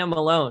by Gina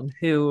Malone,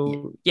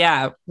 who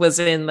was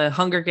in the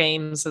Hunger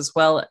Games as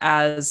well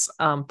as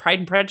Pride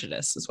and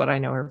Prejudice is what I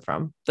know her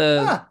from.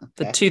 The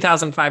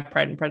 2005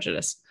 Pride and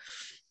Prejudice.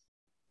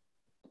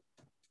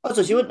 Oh,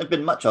 so she wouldn't have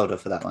been much older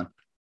for that one.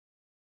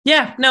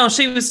 Yeah, no,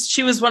 she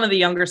was one of the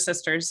younger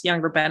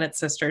Bennett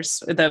sisters,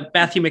 the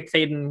Matthew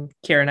McFadden,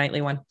 Keira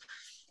Knightley one.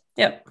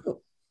 Yep.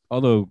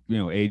 Although,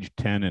 age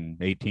 10 and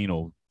 18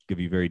 will give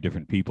you very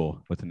different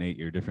people with an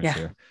 8-year difference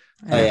there.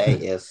 Oh, yeah, 8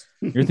 years.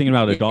 You're thinking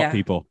about adult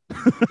people.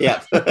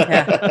 Yeah.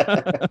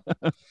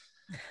 That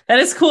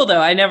is cool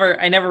though. I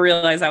never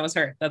realized that was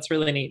her. That's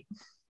really neat.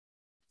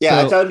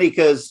 Yeah, it's only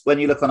because when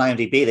you look on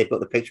IMDb, they've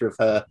got the picture of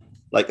her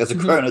as a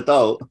grown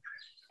adult.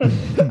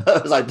 I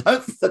was like,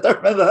 I don't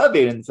remember her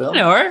being in the film. I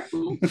know her.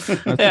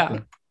 Yeah.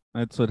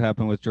 That's what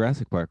happened with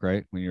Jurassic Park,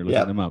 right? When you're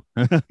looking them up.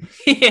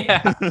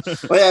 Yeah.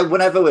 Well, yeah,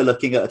 whenever we're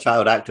looking at a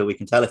child actor, we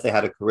can tell if they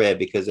had a career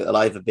because it'll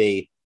either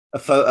be a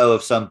photo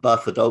of some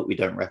buff adult we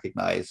don't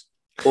recognize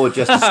or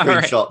just a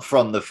screenshot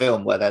from the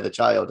film where they're the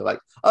child. They're like,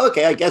 oh,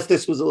 okay, I guess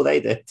this was all they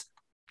did.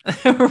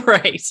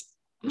 Right.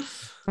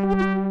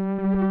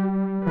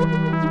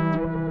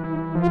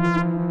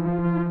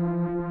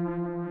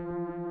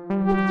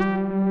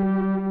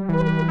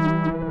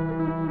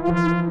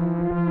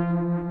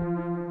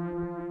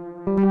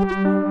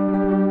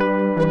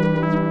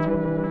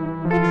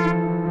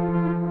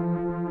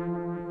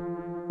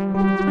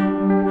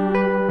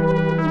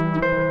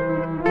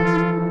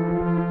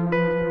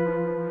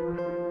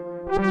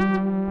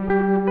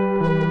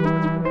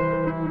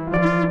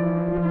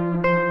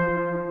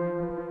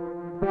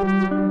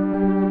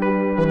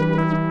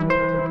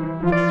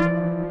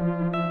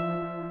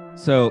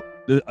 So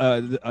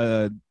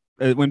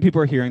when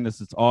people are hearing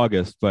this, it's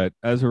August, but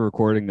as we're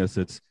recording this,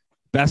 it's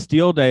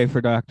Bastille Day for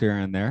Dr.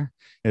 Aaron there.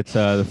 It's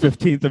the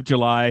 15th of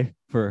July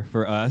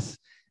for us.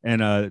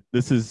 And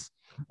this is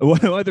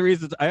one of the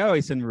reasons I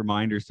always send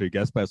reminders to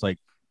guests, but it's like,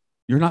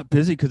 you're not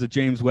busy because of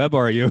James Webb,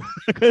 are you?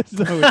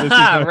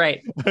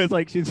 Right. I was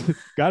like, she's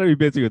got to be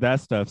busy with that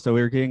stuff. So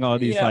we were getting all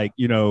these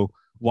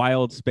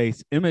wild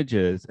space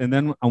images. And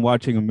then I'm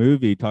watching a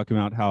movie talking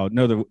about how,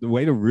 no, the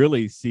way to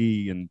really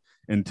see and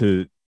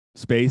into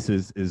space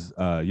is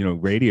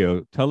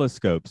radio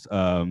telescopes.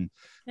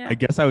 I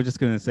guess I was just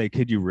going to say,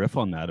 could you riff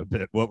on that a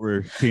bit? What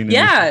we're seeing in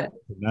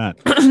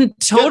that?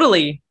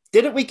 Totally.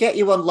 Didn't we get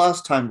you on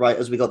last time, right,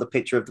 as we got the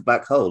picture of the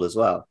black hole as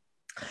well?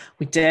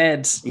 We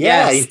did.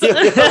 Yeah. Yes.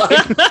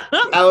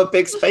 Like our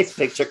big space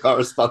picture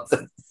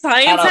correspondent.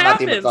 Science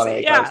happens.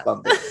 Yeah.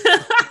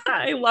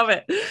 I love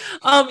it.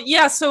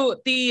 So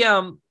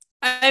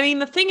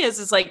the thing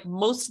is like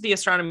most of the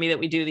astronomy that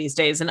we do these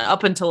days, and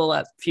up until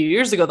a few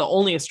years ago, the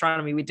only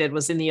astronomy we did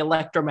was in the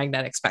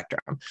electromagnetic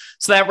spectrum.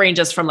 So that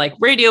ranges from like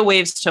radio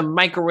waves to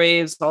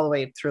microwaves, all the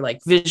way through like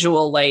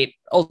visual light,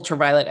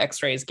 ultraviolet,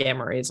 X-rays,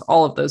 gamma rays,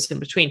 all of those in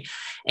between.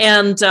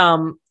 And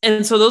so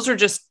those are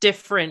just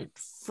different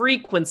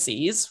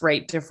frequencies,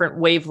 right? Different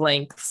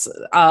wavelengths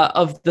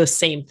of the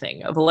same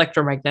thing, of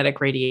electromagnetic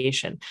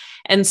radiation.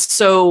 And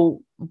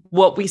so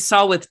what we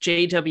saw with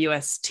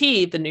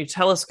JWST, the new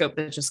telescope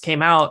that just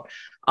came out,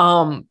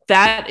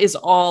 that is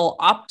all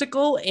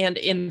optical and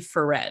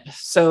infrared.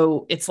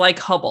 So it's like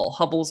Hubble.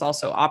 Hubble's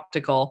also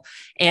optical,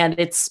 and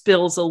it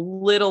spills a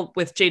little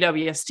with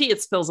JWST,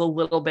 it spills a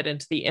little bit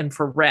into the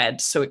infrared.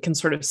 So it can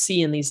sort of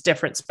see in these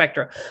different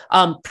spectra.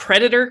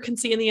 Predator can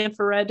see in the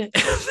infrared.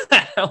 If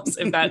that helps,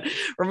 if that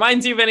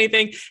reminds you of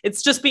anything.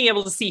 It's just being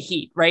able to see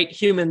heat, right?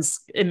 Humans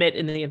emit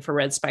in the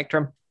infrared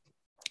spectrum.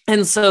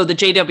 And so the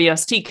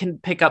JWST can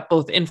pick up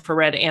both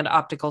infrared and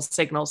optical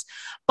signals.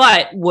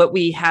 But what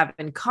we have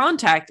in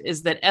Contact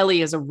is that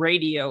Ellie is a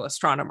radio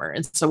astronomer.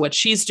 And so what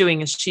she's doing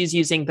is she's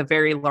using the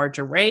Very Large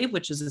Array,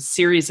 which is a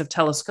series of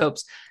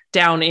telescopes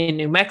down in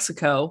New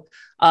Mexico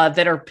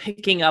that are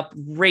picking up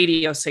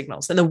radio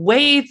signals. And the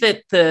way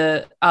that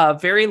the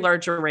Very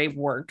Large Array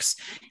works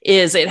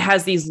is it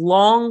has these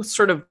long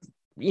sort of,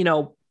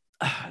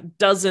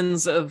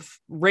 dozens of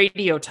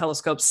radio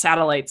telescopes,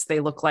 satellites,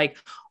 they look like,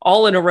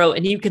 all in a row.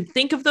 And you can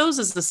think of those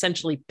as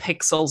essentially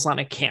pixels on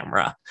a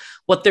camera.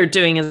 What they're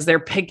doing is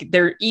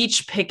they're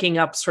each picking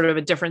up sort of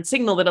a different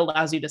signal that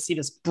allows you to see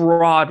this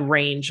broad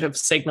range of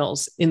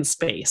signals in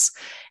space.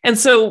 And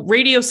so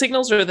radio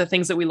signals are the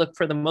things that we look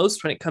for the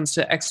most when it comes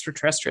to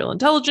extraterrestrial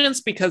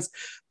intelligence, because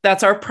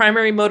that's our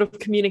primary mode of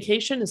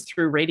communication is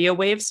through radio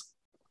waves.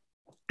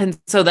 And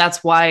so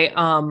that's why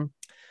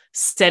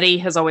SETI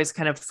has always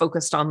kind of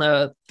focused on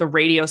the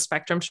radio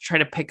spectrum to try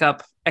to pick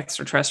up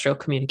extraterrestrial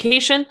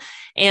communication.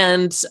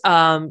 And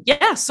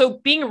so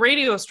being a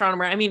radio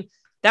astronomer, I mean,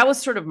 that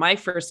was sort of my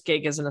first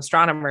gig as an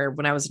astronomer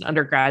when I was an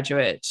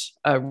undergraduate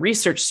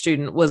research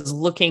student, was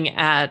looking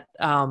at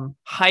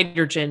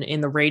hydrogen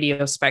in the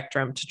radio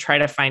spectrum to try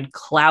to find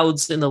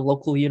clouds in the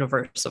local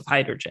universe of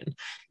hydrogen,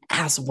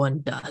 as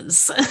one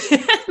does.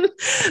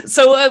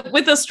 So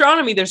with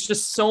astronomy, there's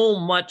just so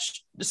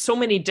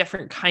many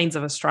different kinds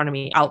of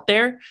astronomy out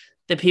there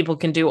that people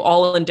can do,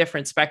 all in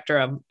different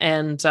spectrum.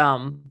 And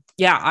so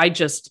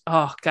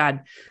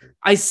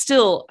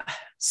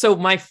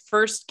my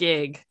first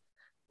gig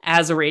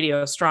as a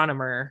radio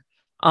astronomer,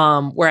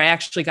 where I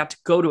actually got to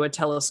go to a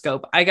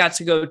telescope, I got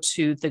to go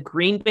to the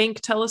Green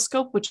Bank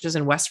Telescope, which is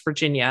in West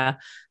Virginia,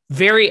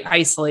 very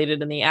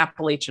isolated in the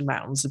Appalachian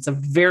Mountains. It's a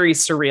very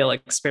surreal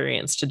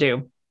experience to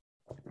do.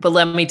 But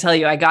let me tell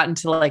you, I got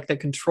into like the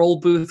control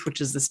booth, which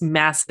is this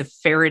massive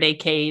Faraday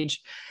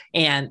cage.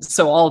 And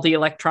so all the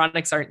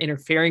electronics aren't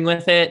interfering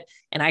with it.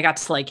 And I got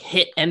to like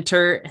hit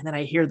enter. And then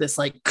I hear this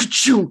like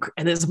ka-chunk,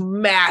 and this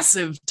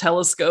massive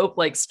telescope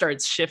like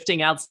starts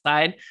shifting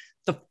outside.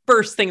 The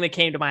first thing that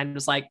came to mind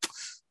was like,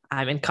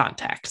 I'm in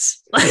contact.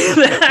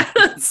 That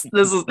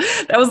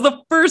was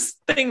the first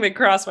thing that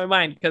crossed my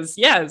mind, because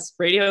it's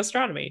radio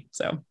astronomy.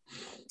 So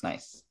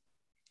nice.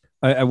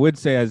 I would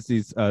say, as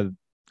these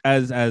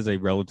as a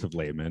relative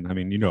layman, I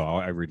mean,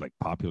 I read like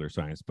popular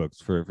science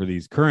books for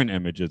these current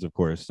images, of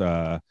course.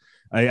 I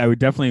would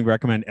definitely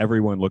recommend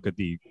everyone look at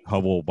the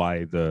Hubble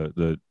by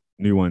the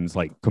new ones,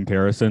 like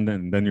comparison,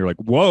 and then you're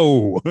like,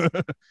 whoa.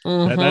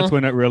 That's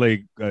when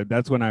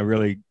I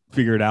really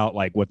figured out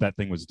like what that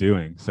thing was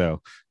doing.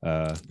 So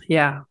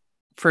yeah,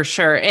 for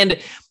sure.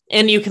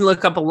 And you can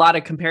look up a lot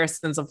of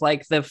comparisons of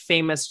like the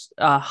famous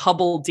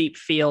Hubble Deep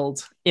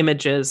Field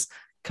images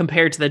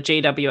compared to the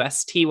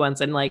JWST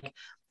ones, and like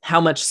how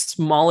much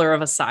smaller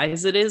of a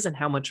size it is and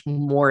how much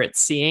more it's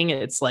seeing.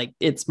 It's like,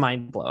 it's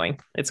mind blowing.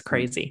 It's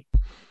crazy.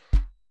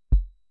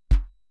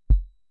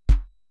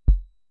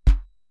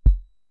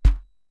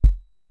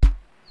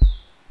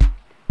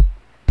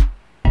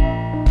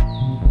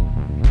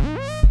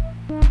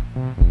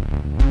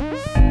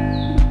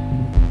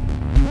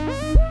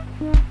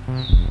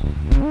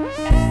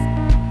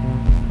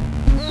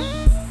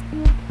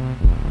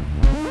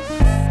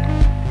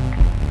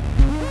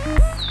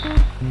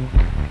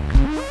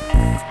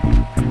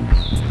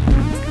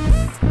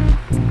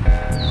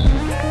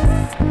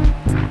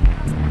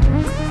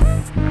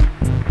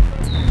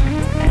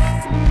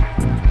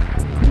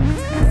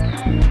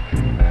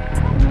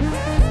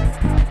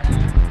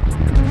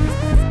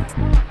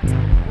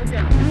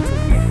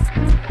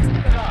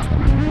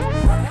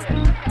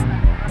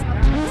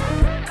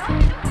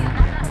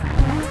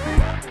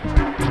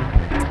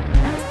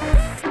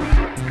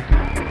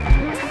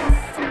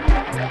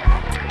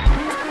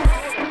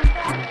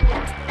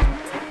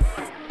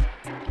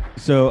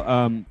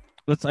 So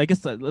let's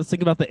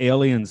think about the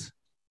aliens'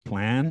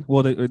 plan.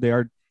 Well, they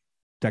are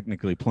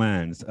technically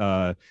plans.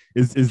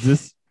 Is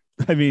this?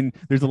 I mean,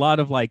 there's a lot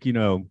of like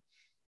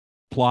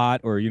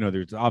plot, or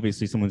there's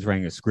obviously someone's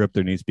writing a script.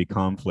 There needs to be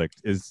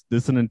conflict. Is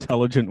this an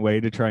intelligent way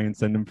to try and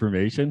send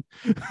information?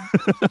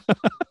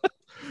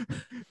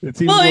 It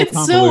seems a little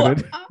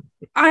convoluted.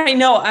 I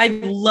know.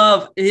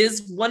 It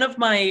is one of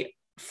my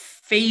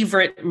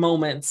favorite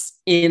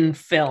moments in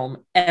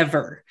film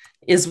ever,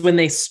 is when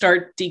they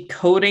start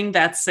decoding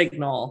that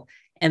signal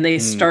and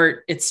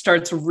it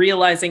starts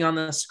realizing on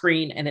the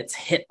screen, and it's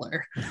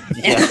Hitler.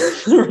 Yeah. And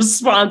the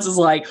response is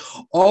like,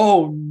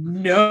 oh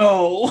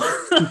no.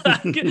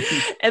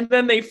 And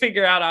then they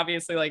figure out,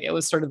 obviously, like it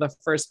was sort of the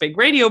first big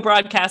radio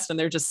broadcast, and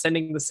they're just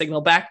sending the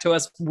signal back to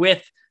us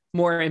with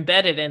more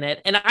embedded in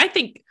it. And I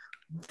think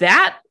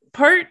that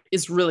part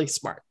is really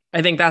smart.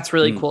 I think that's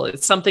really cool.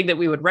 It's something that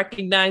we would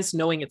recognize,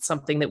 knowing it's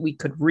something that we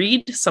could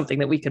read, something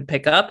that we could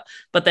pick up,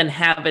 but then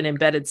have an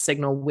embedded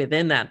signal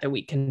within that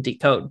we can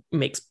decode.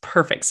 Makes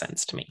perfect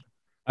sense to me.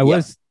 I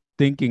was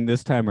thinking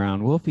this time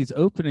around, well, if he's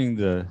opening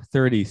the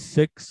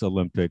 36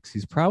 Olympics,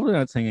 he's probably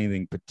not saying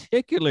anything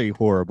particularly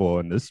horrible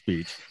in this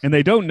speech. And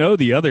they don't know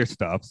the other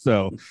stuff.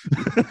 So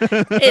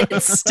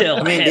it's still,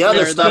 I mean, the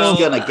other stuff's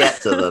going to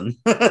get to them.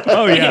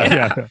 Oh,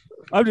 yeah.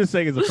 I'm just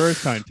saying, as a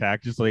first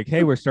contact, just like,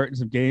 hey, we're starting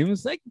some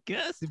games, I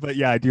guess. But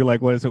yeah, I do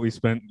like, what is it? We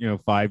spent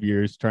 5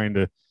 years trying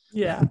to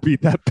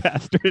beat that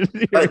bastard.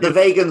 Like, the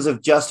Vegans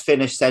have just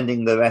finished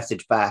sending the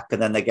message back, and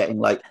then they're getting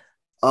like,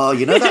 oh,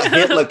 that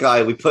Hitler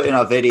guy we put in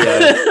our video.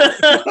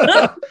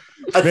 I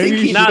think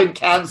he's been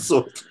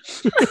cancelled.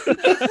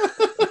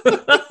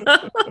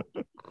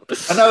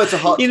 I know it's a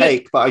hot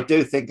take, but I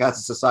do think as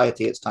a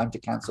society, it's time to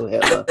cancel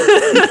Hitler.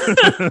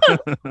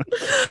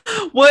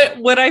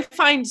 What I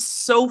find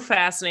so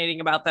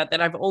fascinating about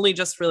that I've only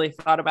just really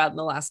thought about in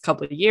the last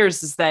couple of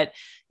years is that,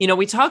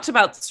 we talked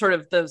about sort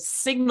of the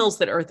signals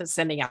that Earth is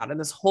sending out, and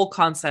this whole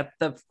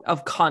concept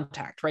of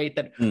contact, right?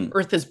 That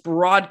Earth is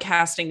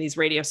broadcasting these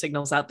radio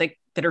signals out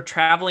that are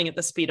traveling at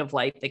the speed of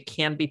light, that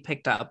can be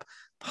picked up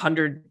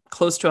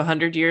close to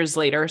 100 years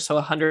later, so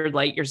 100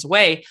 light years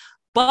away.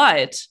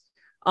 But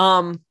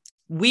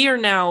we are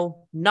now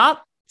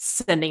not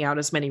sending out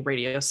as many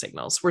radio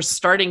signals. We're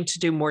starting to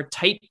do more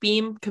tight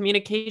beam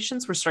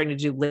communications. We're starting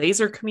to do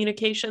laser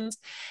communications.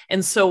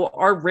 And so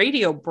our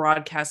radio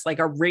broadcast, like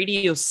our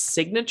radio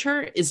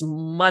signature, is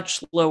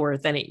much lower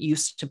than it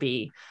used to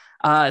be,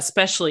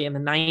 especially in the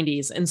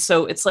 90s. And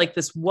so it's like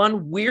this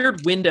one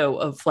weird window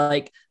of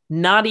like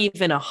not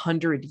even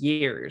 100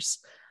 years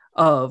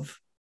of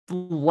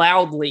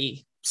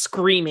loudly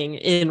screaming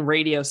in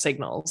radio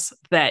signals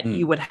that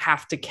you would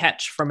have to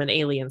catch from an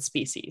alien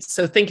species.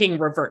 So thinking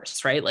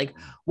reverse, right? Like,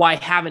 why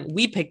haven't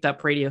we picked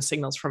up radio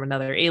signals from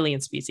another alien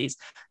species?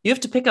 You have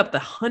to pick up the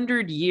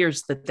 100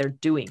 years that they're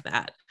doing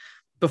that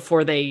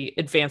before they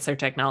advance their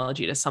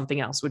technology to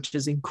something else, which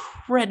is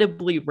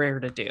incredibly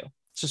rare to do.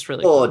 It's just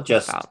really or cool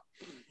just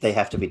they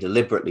have to be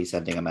deliberately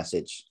sending a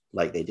message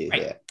like they do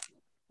here.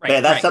 Right.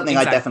 Yeah, that's something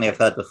I definitely have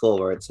heard before,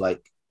 where it's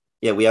like,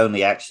 yeah, we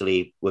only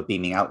actually were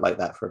beaming out like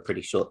that for a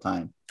pretty short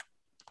time.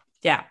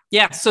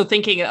 Yeah. So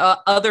thinking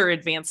other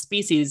advanced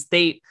species,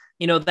 that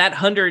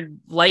 100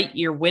 light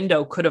year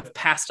window could have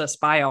passed us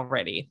by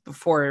already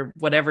before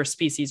whatever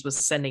species was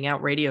sending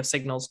out radio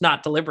signals,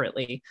 not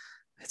deliberately,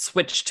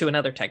 switched to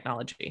another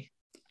technology.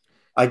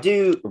 I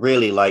do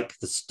really like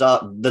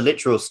the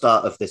literal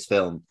start of this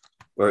film,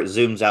 where it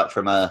zooms out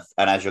from Earth,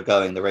 and as you're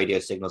going, the radio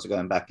signals are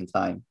going back in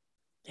time.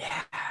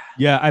 Yeah.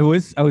 Yeah, I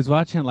was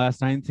watching it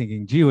last night and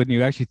thinking, gee, when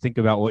you actually think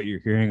about what you're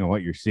hearing and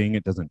what you're seeing,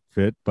 it doesn't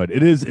fit. But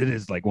it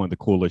is like one of the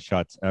coolest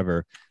shots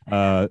ever.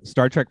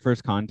 Star Trek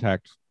First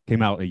Contact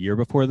came out a year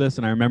before this,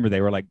 and I remember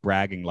they were like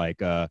bragging,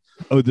 like, oh,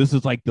 this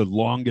is like the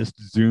longest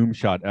zoom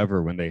shot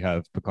ever when they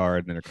have Picard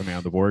and then they're coming out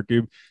of the Borg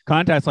cube.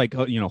 Contact's like,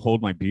 oh,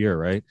 hold my beer,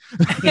 right?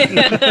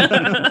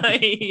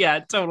 Yeah,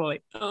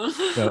 totally.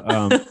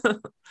 So,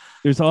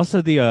 there's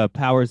also the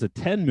Powers of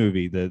 10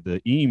 movie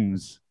the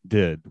Eames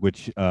did,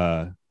 which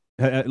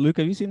Luke,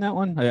 have you seen that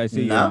one? I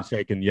see No. you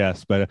shaking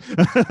yes, but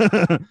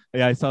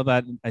yeah, I saw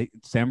that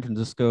San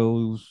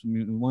Francisco's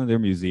one of their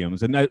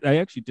museums, and I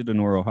actually did an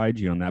oral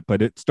hygiene on that.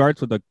 But it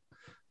starts with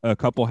a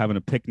couple having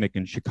a picnic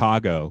in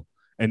Chicago,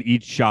 and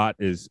each shot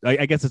is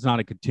I guess it's not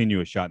a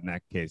continuous shot in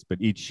that case, but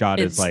each shot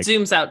It is like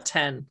zooms out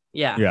 10.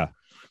 Yeah. yeah.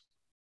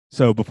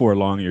 So before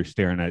long, you're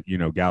staring at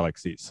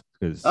galaxies.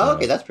 Because Oh,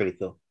 okay, that's pretty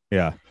cool.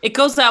 yeah. It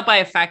goes out by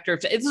a factor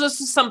of it's just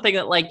something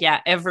that, like,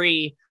 yeah,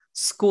 every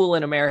school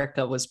in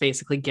America was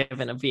basically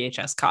given a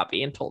VHS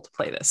copy and told to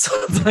play this. So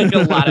it's like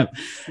a lot of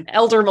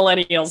elder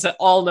millennials that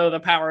all know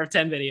the Power of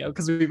 10 video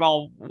because we've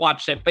all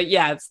watched it. But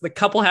yeah, it's the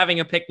couple having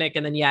a picnic,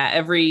 and then yeah,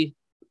 every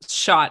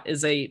shot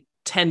is a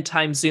 10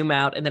 times zoom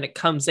out, and then it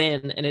comes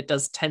in and it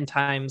does 10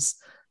 times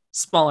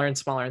smaller and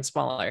smaller and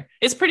smaller.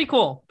 It's pretty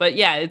cool. But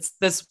yeah,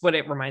 that's what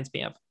it reminds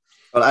me of.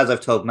 Well, as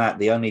I've told Matt,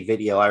 the only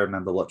video I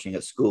remember watching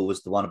at school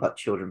was the one about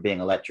children being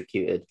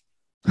electrocuted.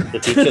 The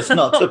teacher's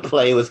not to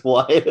play with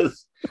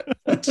wires.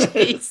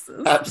 Jesus.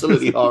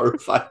 Absolutely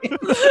horrifying.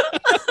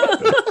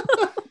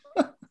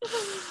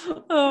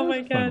 Oh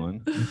my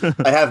god.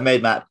 I have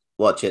made Matt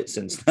watch it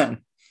since then.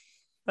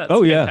 That's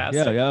Oh yeah,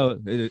 fantastic.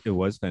 yeah. It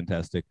was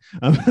fantastic.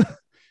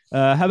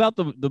 How about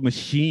the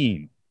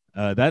machine?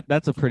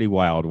 That's a pretty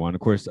wild one.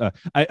 Of course,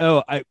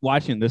 I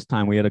watching this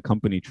time we had a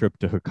company trip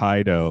to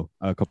Hokkaido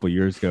a couple of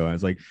years ago. I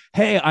was like,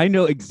 hey, I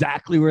know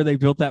exactly where they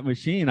built that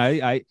machine.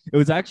 It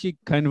was actually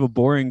kind of a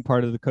boring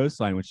part of the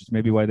coastline, which is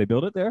maybe why they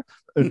built it there.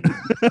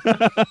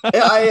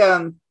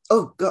 Yeah,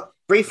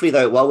 briefly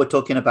though, while we're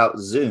talking about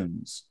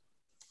zooms,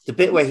 the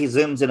bit where he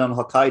zooms in on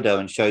Hokkaido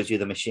and shows you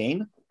the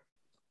machine,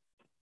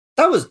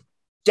 that was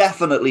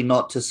definitely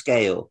not to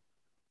scale.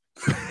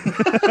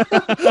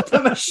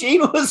 The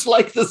machine was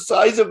like the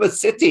size of a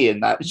city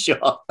in that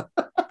shot.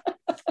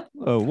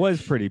 Oh, it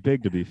was pretty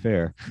big, to be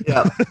fair.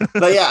 Yeah,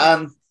 but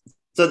yeah,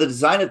 so the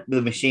design of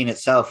the machine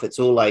itself, it's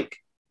all like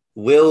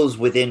wheels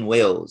within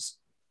wheels,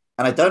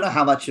 and I don't know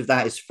how much of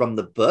that is from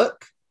the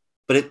book,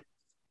 but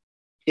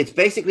it's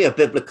basically a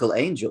biblical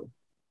angel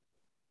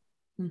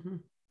Mhm.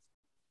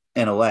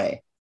 in a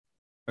way,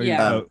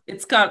 Yeah,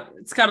 it's got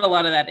a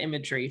lot of that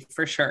imagery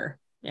for sure.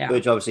 Yeah.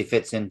 which obviously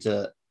fits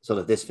into sort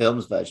of this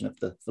film's version of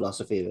the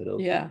philosophy of it all.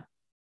 Yeah.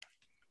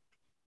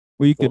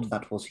 Well, you Thought could,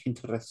 that was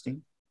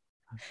interesting.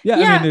 yeah.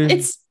 Yeah, I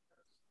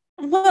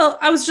mean,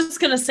 I was just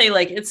gonna say,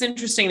 like, it's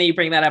interesting that you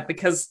bring that up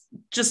because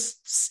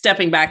just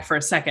stepping back for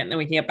a second, and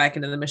we can get back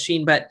into the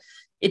machine, but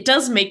it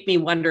does make me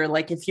wonder,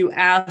 like, if you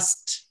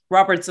asked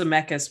Robert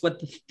Zemeckis what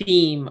the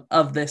theme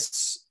of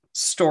this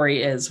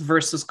story is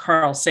versus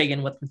Carl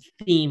Sagan what the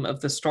theme of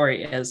the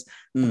story is,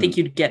 I think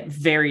you'd get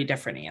very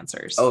different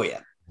answers. Oh yeah.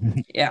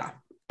 Yeah.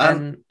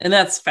 And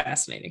that's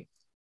fascinating.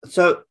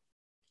 So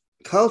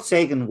Carl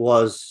Sagan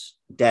was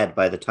dead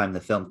by the time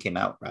the film came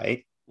out,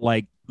 right?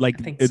 like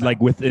think so.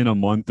 like within a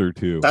month or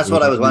two. That's It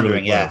what I was really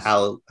wondering. Yeah,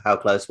 close. how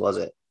close was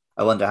it?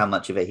 I wonder how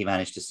much of it he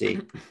managed to see.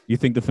 You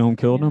think the film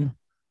killed him?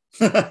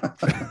 I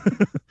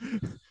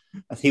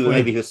think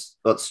maybe he was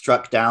got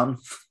struck down.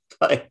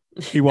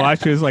 He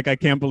watches like, I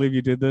can't believe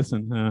you did this,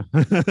 and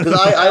Because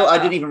I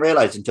didn't even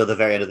realize until the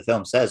very end of the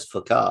film says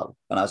for Carl,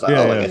 and I was like,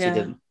 Yeah, I yeah. guess Yeah.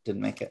 he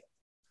didn't make it.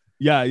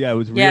 yeah, it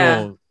was real.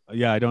 Yeah.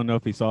 Yeah, I don't know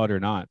if he saw it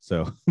or not.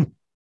 So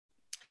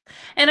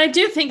And I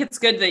do think it's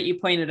good that you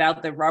pointed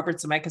out that Robert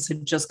Zemeckis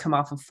had just come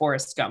off of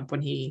Forrest Gump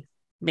when he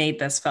made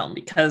this film,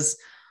 because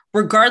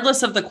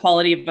regardless of the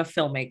quality of a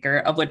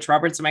filmmaker, of which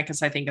Robert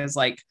Zemeckis, I think, is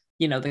like,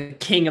 the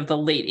king of the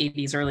late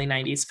 80s, early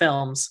 90s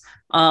films,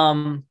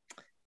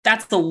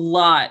 that's a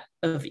lot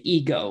of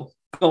ego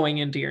going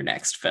into your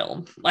next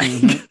film. Like,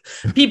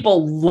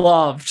 people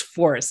loved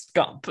Forrest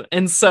Gump.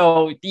 And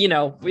so,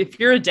 if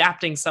you're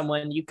adapting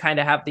someone, you kind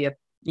of have the,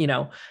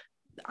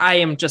 I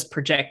am just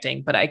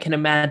projecting, but I can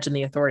imagine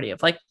the authority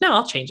of like, no,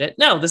 I'll change it.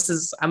 No,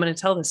 I'm going to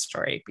tell this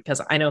story because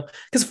I know,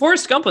 because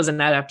Forrest Gump was an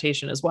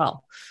adaptation as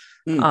well.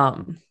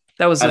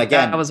 That was, And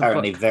again, that was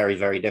apparently a book. very,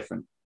 very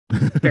different.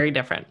 Very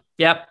different.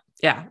 Yep.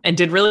 Yeah. And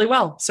did really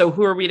well. So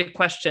who are we to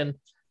question,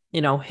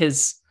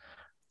 his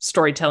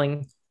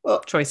storytelling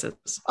choices?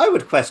 I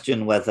would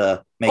question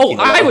whether making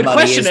a lot I of would money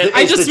question is it. the,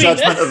 I is the just mean-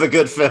 judgment of a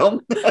good film.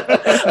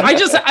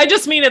 I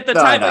just mean at the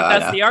No, time, I know, like, I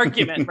that's know. the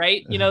argument,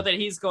 right? That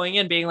he's going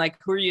in being like,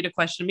 who are you to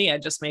question me? I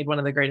just made one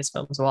of the greatest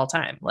films of all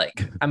time.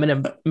 Like, I'm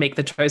going to make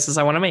the choices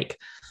I want to make.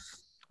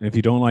 if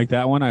you don't like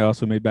that one, I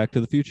also made Back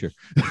to the Future.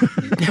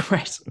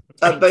 Right.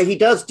 But he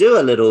does do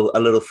a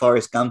little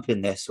Forrest Gump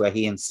in this, where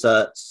he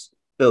inserts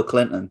Bill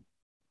Clinton.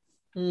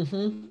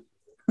 Mm-hmm.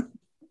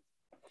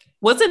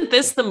 Wasn't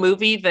this the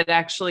movie that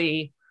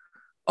actually?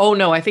 Oh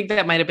no, I think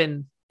that might have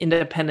been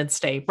Independence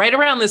Day. Right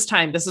around this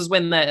time, this is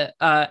when the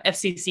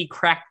FCC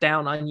cracked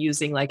down on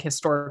using like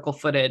historical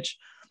footage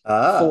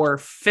for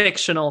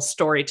fictional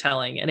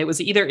storytelling. And it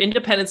was either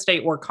Independence Day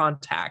or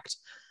Contact.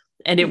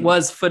 And it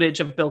was footage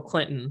of Bill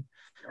Clinton.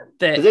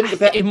 That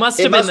it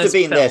must have been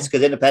this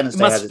because Independence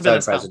Day has its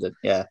own president.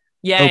 Yeah.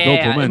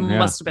 It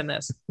must have been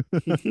this.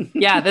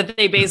 That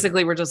they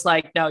basically were just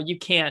like, no, you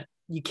can't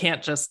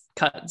just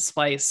cut and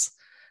splice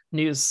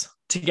news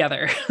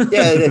together.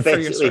 Yeah, for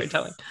your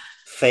storytelling.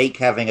 Fake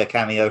having a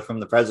cameo from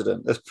the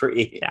president. That's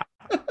pretty.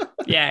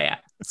 Yeah.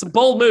 It's a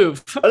bold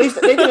move. At least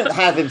they didn't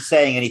have him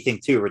saying anything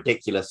too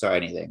ridiculous or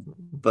anything,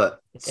 but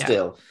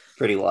still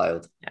pretty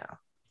wild.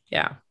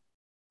 Yeah.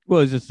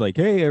 Well, it's just like,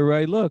 hey,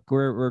 everybody, look,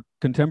 we're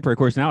contemporary. Of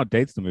course, now it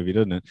dates the movie,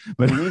 doesn't it?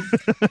 But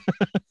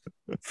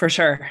for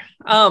sure.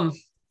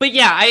 But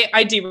yeah,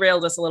 I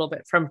derailed us a little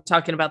bit from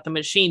talking about the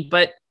machine.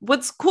 But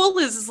what's cool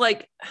is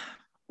like,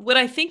 what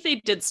I think they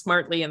did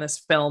smartly in this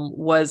film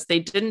was they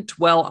didn't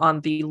dwell on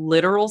the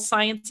literal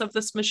science of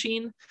this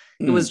machine.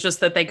 It was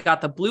just that they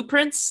got the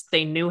blueprints,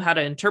 they knew how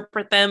to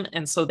interpret them,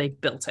 and so they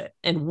built it.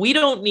 And we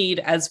don't need,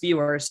 as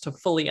viewers, to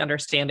fully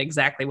understand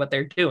exactly what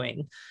they're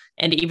doing.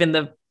 And even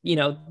the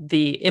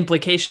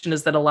implication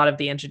is that a lot of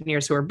the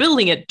engineers who are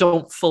building it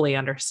don't fully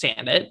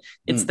understand it.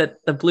 It's that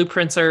the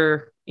blueprints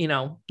are,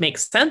 make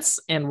sense,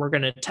 and we're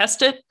going to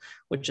test it,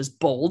 which is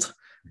bold.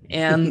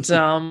 And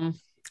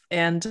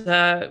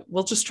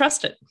we'll just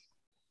trust it.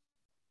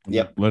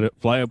 Yep. Let it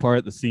fly apart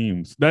at the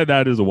seams.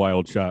 That is a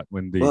wild shot.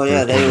 When they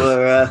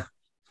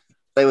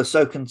were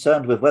so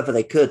concerned with whether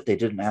they could, they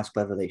didn't ask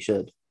whether they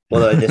should.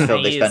 Although in this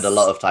film, they spend a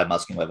lot of time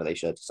asking whether they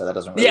should, so that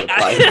doesn't really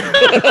apply.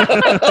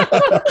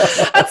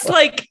 That's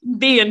like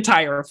the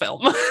entire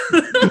film.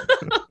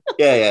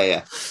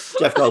 Yeah.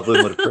 Jeff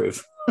Goldblum would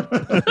approve.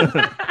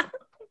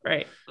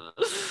 Right.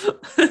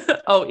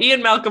 Oh,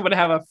 Ian Malcolm would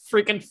have a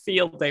freaking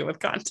field day with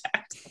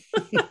Contact.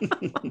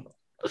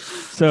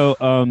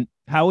 So,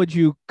 how would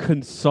you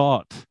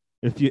consult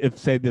if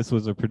say this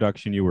was a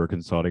production you were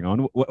consulting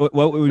on?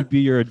 What would be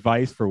your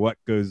advice for what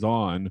goes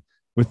on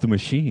with the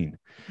machine?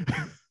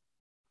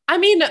 I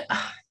mean,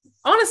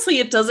 honestly,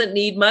 it doesn't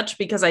need much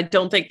because I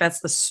don't think that's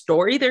the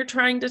story they're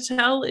trying to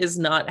tell, is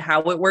not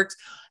how it works,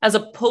 as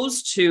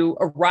opposed to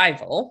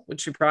Arrival,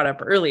 which we brought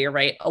up earlier,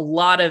 right? A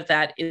lot of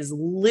that is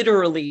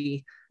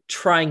literally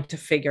trying to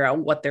figure out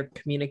what they're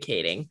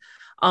communicating.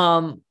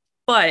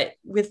 But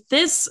with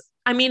this,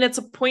 I mean, it's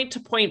a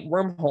point-to-point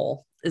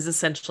wormhole is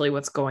essentially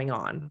what's going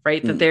on,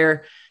 right? That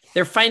they're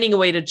finding a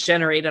way to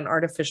generate an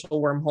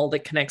artificial wormhole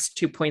that connects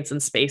 2 points in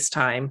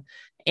space-time.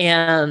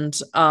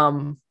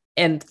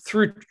 And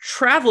through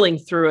traveling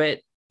through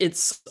it,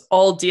 it's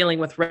all dealing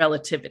with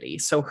relativity.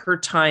 So her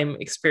time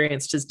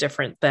experienced is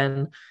different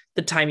than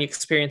the time you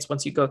experience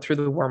once you go through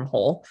the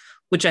wormhole,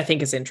 which I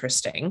think is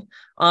interesting.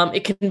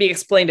 It can be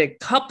explained a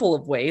couple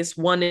of ways.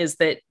 One is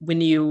that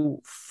when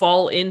you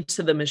fall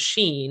into the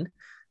machine,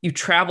 you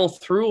travel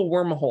through a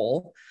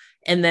wormhole,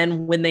 and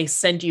then when they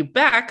send you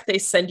back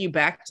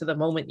to the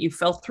moment you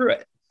fell through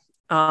it,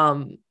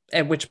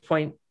 at which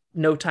point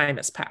no time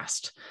has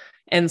passed.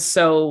 And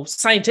so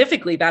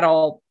scientifically, that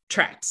all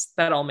tracks.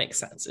 That all makes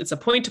sense. It's a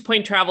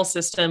point-to-point travel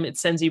system. It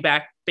sends you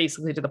back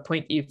basically to the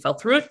point that you fell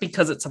through it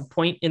because it's a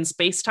point in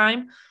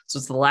space-time. So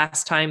it's the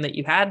last time that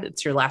you had.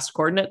 It's your last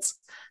coordinates.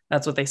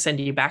 That's what they send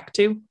you back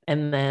to.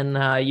 And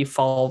then you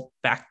fall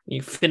back.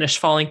 You finish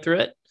falling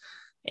through it.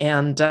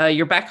 And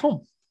you're back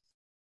home.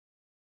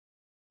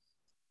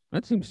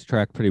 That seems to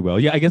track pretty well.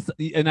 Yeah, I guess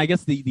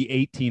the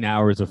 18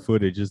 hours of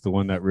footage is the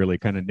one that really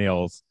kind of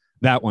nails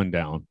that one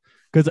down.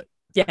 Because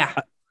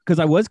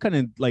I was kind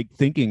of like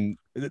thinking,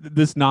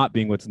 this not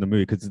being what's in the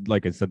movie, because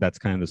like I said, that's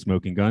kind of the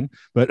smoking gun.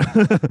 But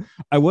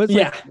I was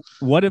like,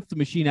 what if the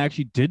machine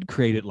actually did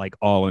create it like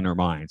all in her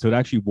mind? So it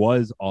actually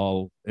was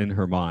all in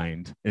her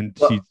mind, and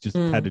she just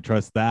had to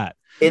trust that.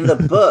 In the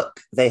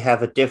book, they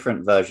have a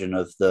different version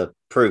of the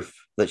proof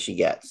that she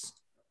gets.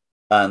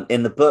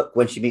 In the book,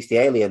 when she meets the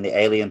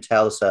alien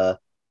tells her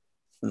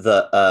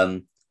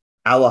that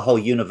our whole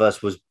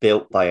universe was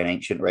built by an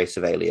ancient race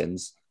of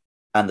aliens,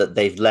 and that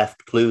they've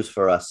left clues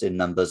for us in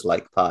numbers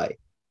like pi.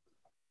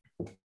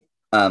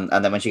 And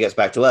then when she gets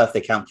back to Earth,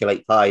 they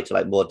calculate pi to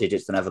like more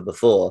digits than ever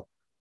before,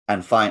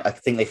 and I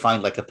think they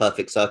find like a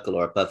perfect circle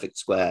or a perfect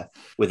square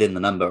within the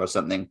number or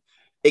something.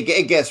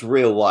 It gets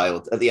real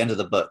wild at the end of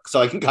the book,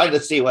 so I can kind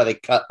of see why they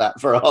cut that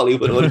for a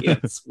Hollywood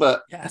audience.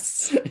 But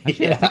yes,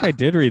 actually, I think I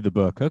did read the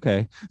book.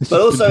 Okay,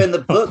 but also in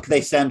the book they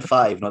send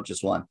 5, not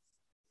just 1.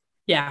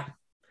 Yeah.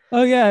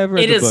 Oh yeah, I've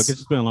read the book. It's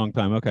just been a long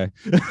time. Okay.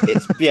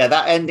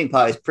 That ending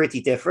part is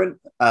pretty different.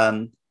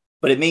 But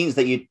it means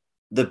that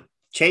the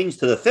change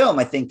to the film,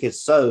 I think,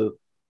 is so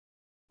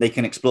they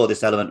can explore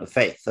this element of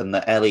faith, and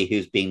that Ellie,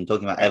 who's been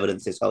talking about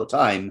evidence this whole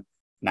time,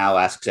 now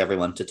asks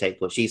everyone to take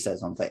what she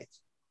says on faith.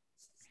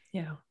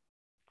 Yeah.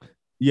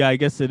 Yeah, I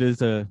guess it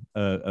is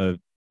a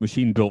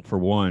machine built for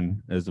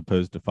 1 as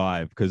opposed to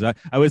 5. Because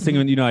I was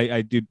thinking,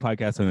 I do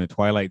podcasts on the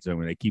Twilight Zone,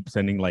 and they keep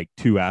sending like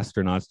 2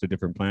 astronauts to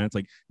different planets.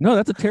 Like, no,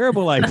 that's a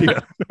terrible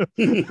idea.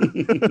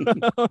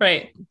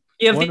 Right.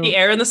 You have one the of-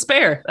 air and the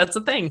spare. That's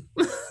the thing.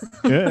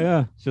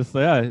 yeah. It's just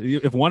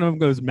if one of them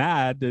goes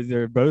mad,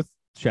 they're both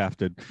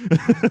shafted.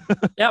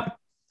 Yep.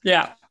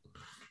 Yeah.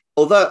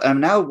 Although I'm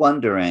now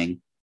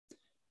wondering.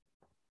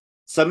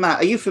 So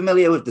Matt, are you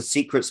familiar with the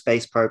secret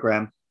space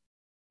program?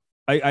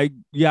 I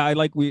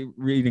like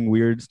reading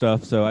weird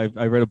stuff, so I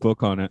read a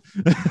book on it.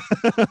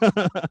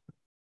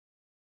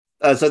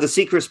 So the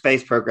secret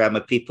space program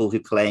are people who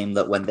claim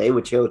that when they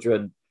were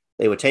children,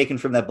 they were taken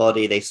from their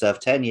body, they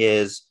served 10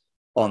 years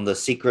on the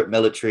secret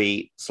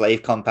military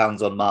slave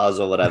compounds on Mars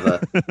or whatever,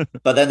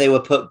 but then they were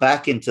put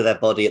back into their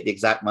body at the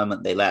exact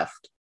moment they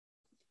left.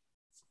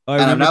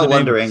 And I'm now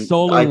wondering,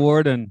 Solar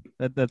Warden.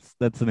 That's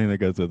the name that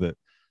goes with it.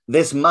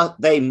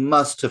 They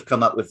must have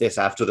come up with this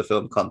after the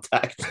film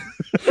Contact.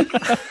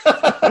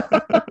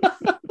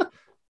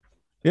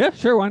 Yeah,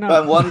 sure, why not?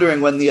 I'm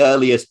wondering when the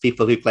earliest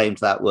people who claimed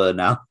that were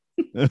now.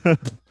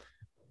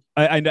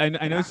 I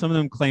know some of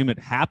them claim it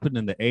happened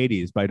in the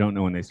 80s, but I don't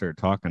know when they started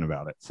talking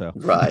about it. So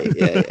Right,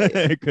 yeah.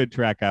 it could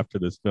track after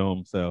this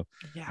film. So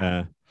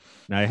Yeah.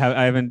 I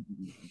haven't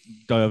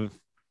done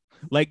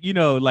like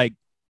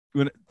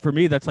for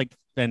me that's like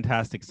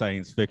fantastic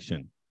science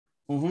fiction.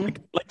 Like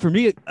for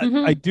me,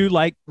 I do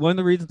like one of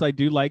the reasons I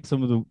do like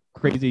some of the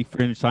crazy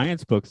fringe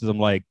science books is I'm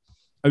like,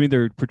 I mean,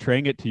 they're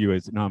portraying it to you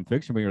as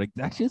nonfiction, but you're like,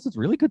 actually, this is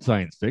really good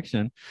science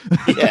fiction.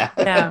 Yeah.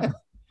 Yeah.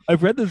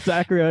 I've read the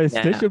Zachariah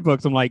Stitcher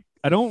books. I'm like,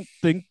 I don't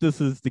think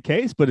this is the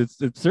case, but it's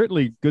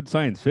certainly good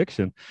science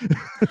fiction.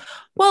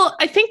 Well,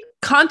 I think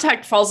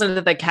Contact falls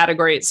into the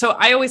category. So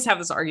I always have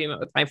this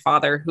argument with my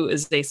father, who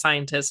is a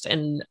scientist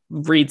and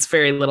reads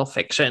very little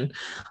fiction,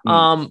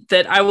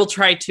 that I will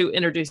try to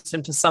introduce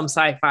him to some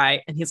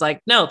sci-fi. And he's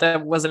like, no, there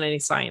wasn't any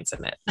science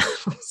in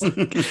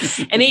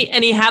it. and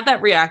he had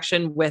that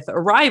reaction with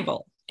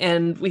Arrival.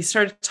 And we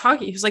started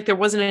talking. He was like, there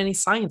wasn't any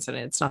science in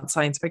it. It's not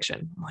science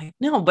fiction. I'm like,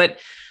 no, but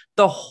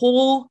the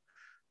whole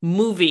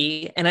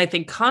movie, and I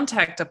think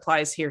Contact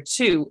applies here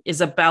too, is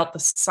about the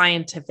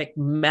scientific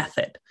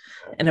method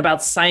and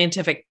about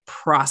scientific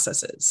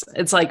processes.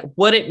 It's like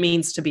what it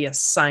means to be a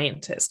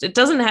scientist. It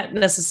doesn't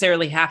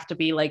necessarily have to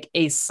be like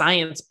a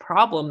science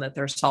problem that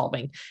they're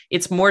solving.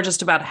 It's more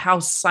just about how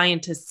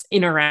scientists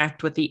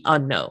interact with the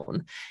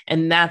unknown.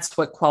 And that's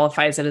what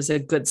qualifies it as a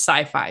good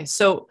sci-fi.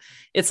 So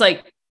it's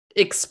like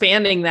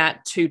expanding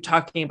that to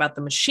talking about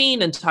the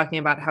machine and talking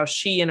about how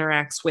she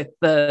interacts with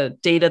the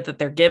data that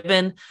they're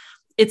given.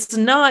 It's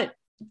not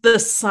the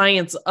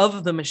science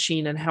of the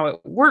machine and how it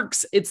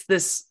works. It's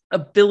this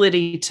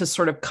ability to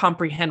sort of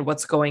comprehend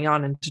what's going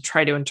on and to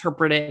try to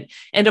interpret it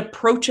and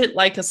approach it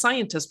like a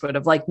scientist would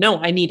have, like, no,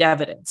 I need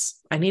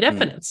evidence. I need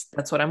evidence.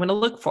 That's what I'm going to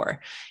look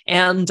for.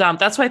 And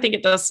that's why I think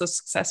it does so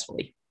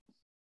successfully.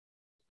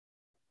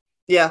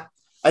 Yeah,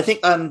 I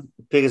think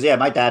because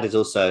my dad is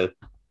also,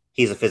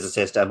 he's a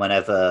physicist, and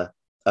whenever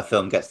a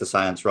film gets the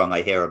science wrong,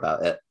 I hear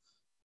about it.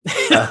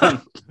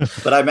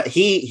 But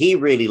he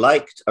really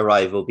liked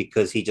Arrival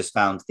because he just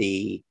found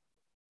he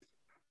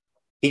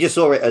just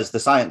saw it as the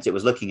science it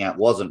was looking at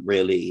wasn't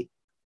really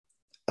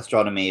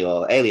astronomy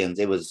or aliens.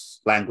 It was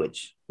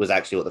language was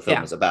actually what the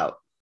film was about.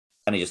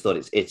 And he just thought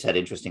it said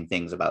interesting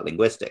things about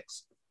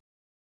linguistics.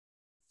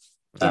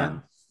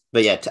 But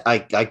yeah,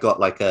 I got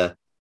like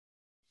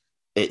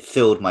it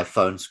filled my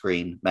phone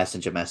screen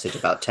messenger message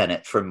about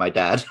Tenet from my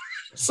dad.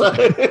 So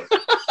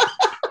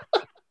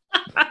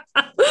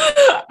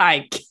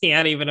I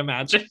can't even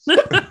imagine.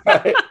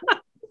 Right.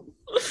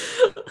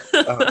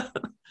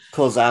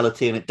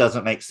 Causality, and it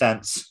doesn't make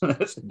sense.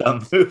 It's a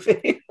dumb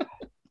movie.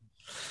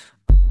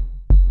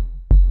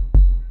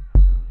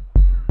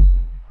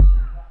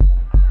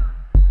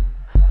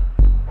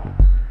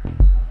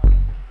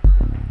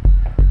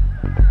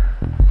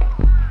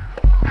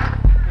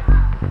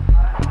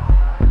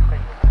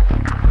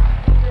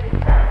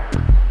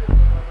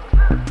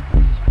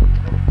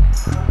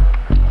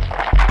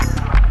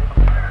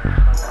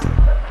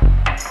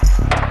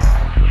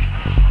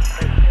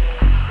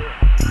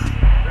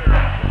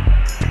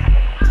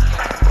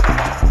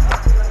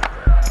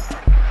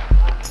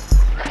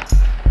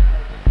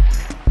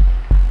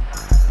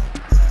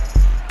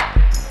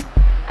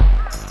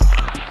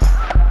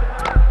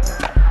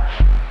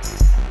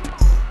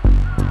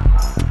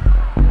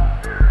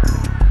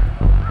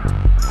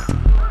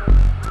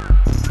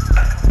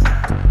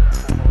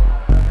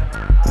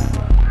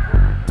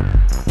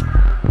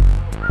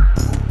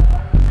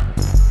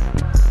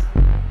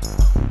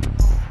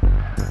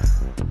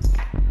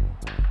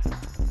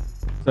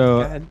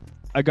 So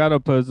I got to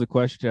pose the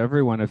question to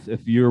everyone: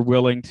 if you're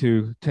willing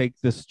to take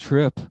this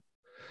trip.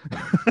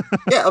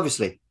 Yeah,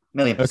 obviously,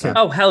 1,000,000%. Okay.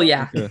 Oh, hell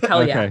yeah.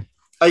 Hell yeah. Okay.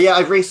 Yeah,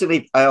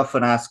 I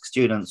often ask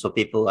students or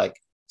people like,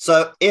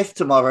 so if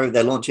tomorrow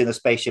they're launching the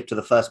spaceship to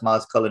the first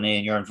Mars colony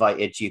and you're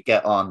invited, you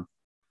get on.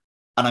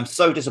 And I'm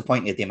so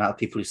disappointed at the amount of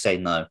people who say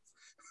no.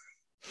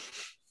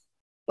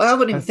 Well, I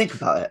wouldn't even think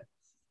about it.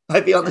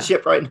 I'd be on the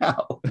ship right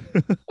now.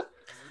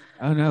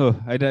 Oh no,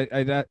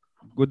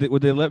 would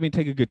they let me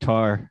take a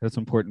guitar? That's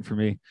important for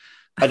me.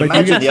 I'd But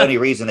imagine the only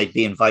reason they'd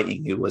be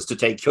inviting you was to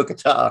take your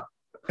guitar.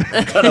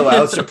 I don't know what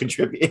else you're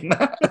contributing.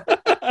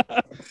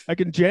 I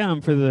can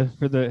jam for the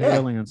Yeah.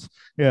 aliens.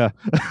 Yeah.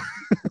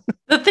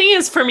 The thing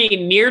is, for me,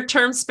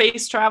 near-term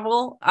space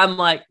travel, I'm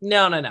like,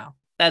 no.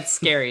 That's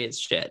scary as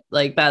shit.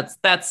 Like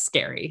that's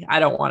scary. I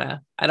don't want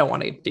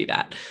to do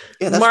that.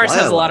 Yeah, that's Mars why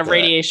has I a lot wanna of do it.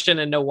 radiation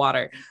and no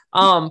water.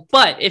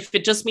 But if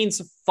it just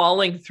means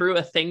falling through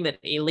a thing that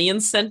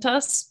aliens sent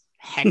us,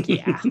 heck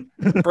yeah.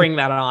 Bring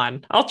that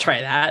on. I'll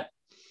try that.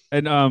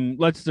 And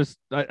let's just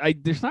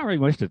there's not really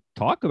much to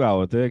talk about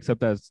with it except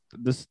that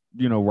this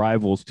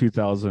rivals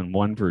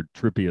 2001 for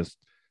trippiest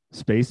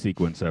space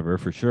sequence ever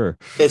for sure.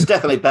 It's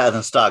definitely better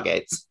than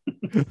Stargates.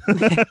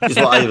 Is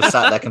what I was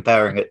sat there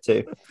comparing it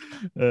to.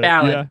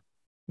 Valid. Yeah.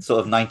 Sort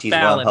of 90s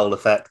Valid. wormhole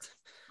effect.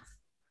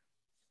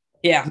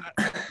 Yeah.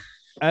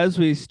 As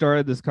we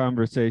started this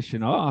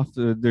conversation off,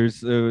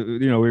 there's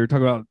we were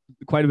talking about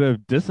quite a bit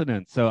of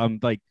dissonance. So I'm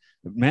like,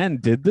 man,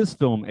 did this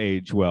film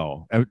age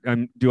well?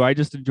 Do I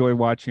just enjoy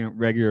watching it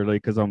regularly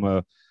because I'm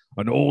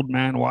an old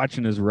man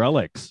watching his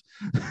relics?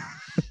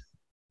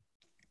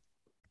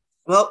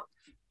 Well,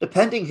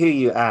 depending who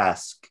you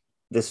ask,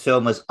 this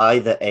film has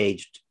either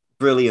aged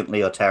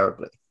brilliantly or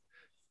terribly.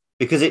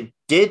 Because it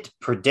did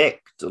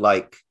predict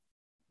like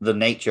the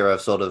nature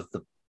of sort of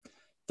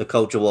the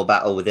culture war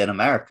battle within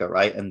America,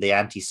 right? And the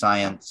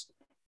anti-science.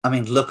 I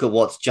mean, look at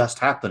what's just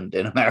happened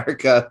in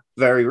America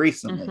very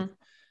recently.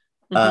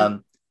 Mm-hmm.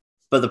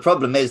 But the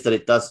problem is that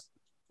it does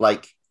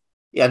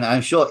and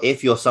I'm sure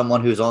if you're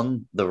someone who's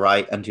on the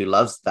right and who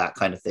loves that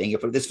kind of thing, you're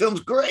like, this film's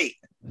great.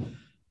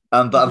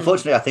 But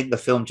unfortunately, I think the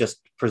film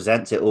just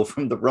presents it all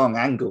from the wrong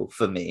angle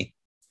for me.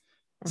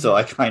 So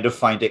I kind of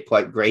find it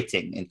quite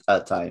grating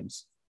at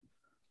times.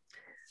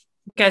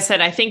 Like I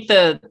said, I think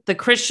the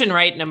Christian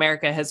right in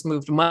America has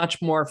moved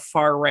much more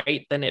far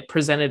right than it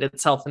presented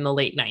itself in the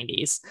late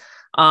 90s.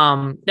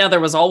 Now there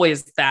was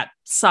always that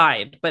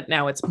side, but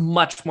now it's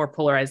much more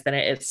polarized than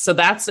it is. So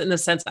that's in the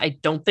sense I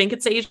don't think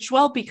it's aged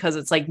well, because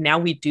it's like now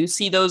we do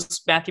see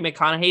those Matthew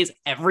McConaughey's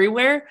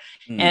everywhere.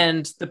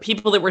 And the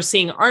people that we're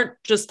seeing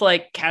aren't just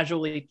like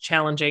casually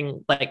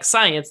challenging like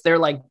science. They're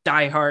like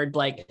diehard,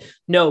 like,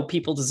 no,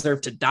 people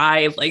deserve to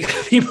die. Like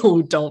people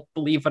who don't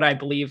believe what I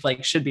believe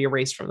like should be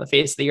erased from the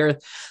face of the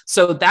earth.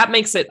 So that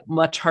makes it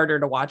much harder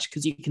to watch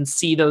because you can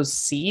see those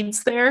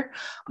seeds there.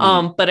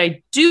 But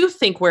I do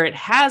think where it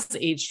has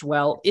aged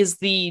well is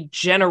the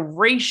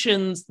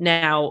generations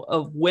now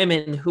of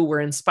women who were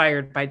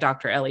inspired by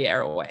Dr. Ellie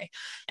Arroway.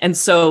 And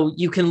so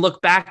you can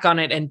look back on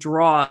it and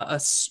draw a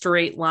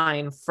straight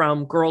line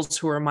from girls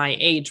who are my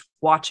age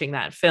watching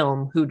that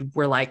film who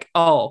were like,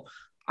 oh,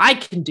 I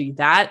can do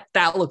that.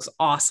 That looks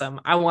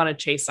awesome. I want to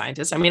chase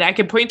scientists. I mean, I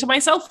could point to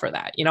myself for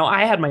that.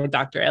 I had my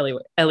Dr. Ellie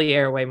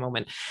Arroway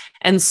moment.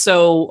 And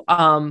so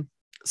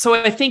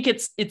I think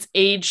it's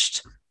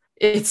aged.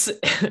 It's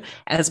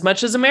as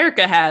much as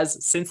America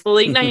has since the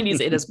late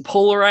 90s, it has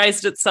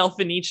polarized itself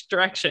in each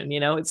direction.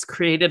 It's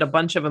created a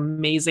bunch of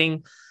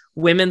amazing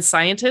women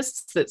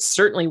scientists that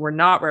certainly were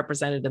not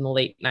represented in the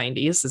late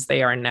 90s as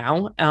they are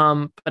now.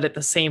 But at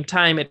the same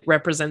time, it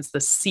represents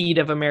the seed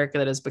of America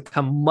that has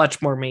become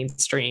much more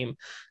mainstream,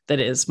 that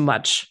is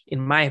much,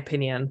 in my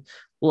opinion,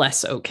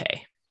 less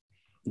okay.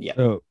 Yeah.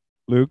 So,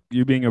 Luke,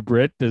 you being a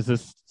Brit, does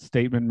this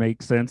statement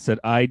make sense that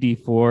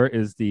ID4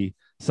 is the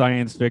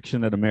science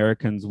fiction that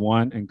Americans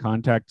want and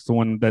Contact's the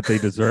one that they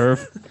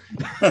deserve?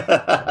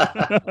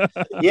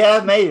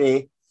 Yeah,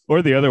 maybe.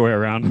 Or the other way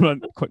around. Well,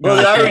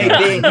 the irony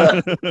being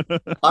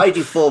that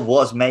ID4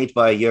 was made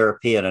by a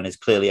European and is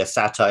clearly a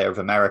satire of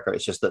America.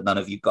 It's just that none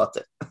of you got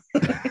it.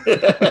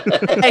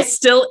 I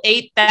still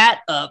ate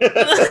that up.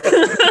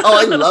 Oh,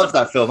 I love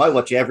that film. I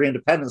watch it every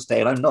Independence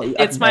Day, and I'm not.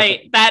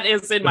 That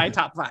is in my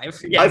top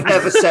 5. Yeah. I've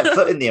never set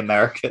foot in the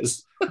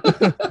Americas.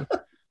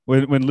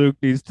 when Luke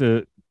needs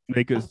to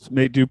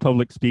do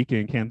public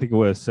speaking, can't think of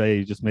what to say,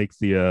 he just makes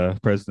the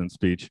president's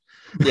speech.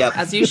 Yeah,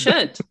 as you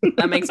should.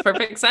 That makes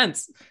perfect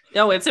sense.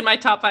 No, it's in my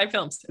top 5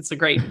 films. It's a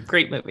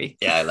great movie.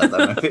 Yeah, I love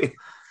that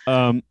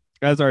movie.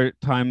 As our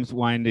time's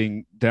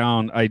winding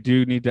down, I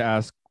do need to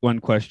ask one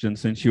question,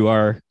 since you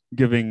are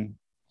giving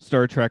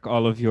Star Trek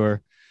all of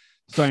your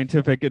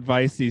scientific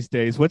advice these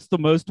days. What's the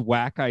most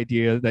whack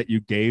idea that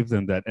you gave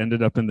them that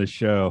ended up in the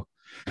show?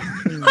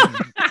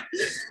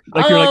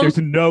 You're like, there's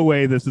no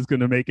way this is going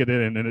to make it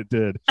in, and it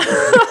did.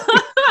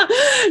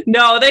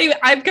 No,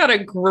 I've got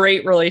a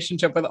great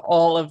relationship with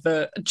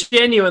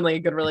genuinely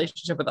good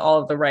relationship with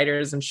all of the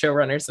writers and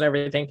showrunners and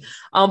everything.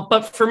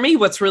 But for me,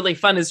 what's really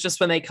fun is just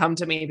when they come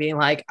to me being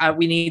like,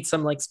 we need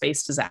some like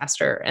space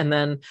disaster. And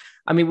then,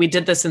 I mean, we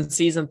did this in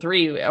season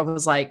 3. I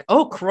was like,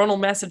 oh, coronal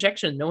mass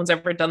ejection. No one's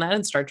ever done that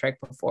in Star Trek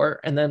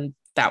before. And then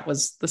that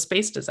was the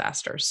space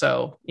disaster.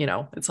 So,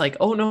 it's like,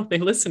 oh no, they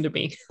listened to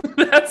me.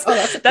 That's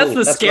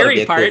the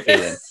scary part.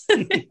 Cool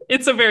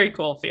it's a very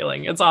cool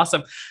feeling. It's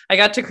awesome. I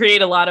got to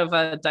create a lot of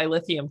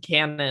dilithium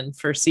canon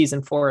for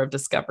season 4 of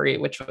Discovery,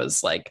 which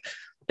was like,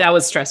 that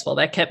was stressful.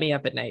 That kept me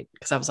up at night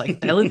because I was like,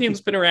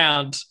 dilithium's been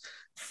around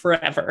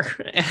forever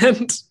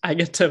and I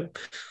get to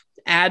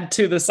add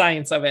to the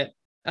science of it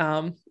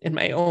in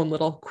my own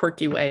little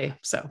quirky way.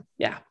 So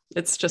yeah,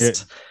 it's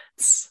just,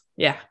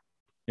 yeah.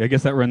 I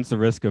guess that runs the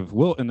risk of,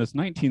 well, in this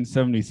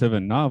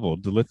 1977 novel,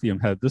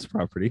 dilithium had this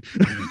property.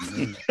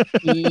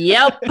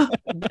 Yep,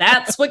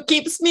 that's what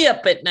keeps me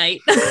up at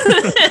night.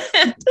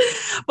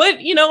 But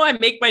I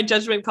make my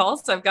judgment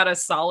calls. I've got a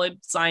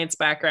solid science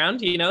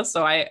background,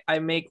 so I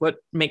make what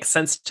makes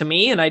sense to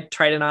me, and I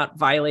try to not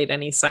violate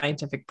any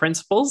scientific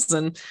principles,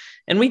 and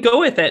we go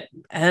with it.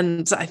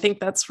 And I think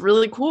that's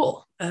really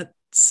cool.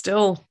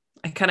 Still,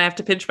 I kind of have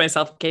to pinch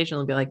myself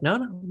occasionally and be like,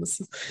 no,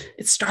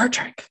 it's Star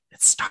Trek.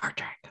 It's Star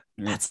Trek.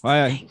 That's the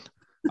thing.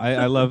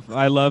 I love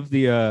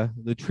the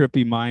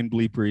trippy mind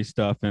bleepery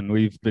stuff, and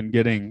we've been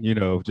getting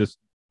just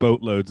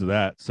boatloads of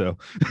that. So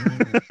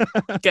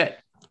good.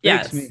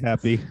 Yes. Makes me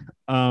happy.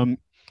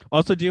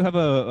 Also, do you have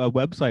a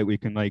website we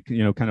can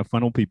kind of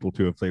funnel people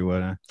to if they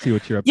want to see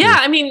what you're up to? Yeah,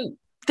 I mean,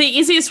 the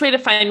easiest way to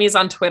find me is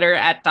on Twitter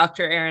at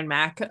Dr. Aaron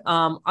Mack.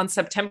 On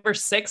September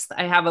 6th,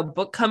 I have a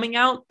book coming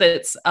out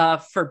that's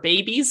for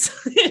babies.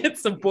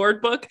 It's a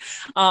board book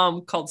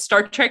called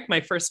Star Trek,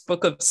 My First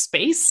Book of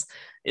Space.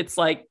 It's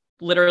like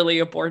literally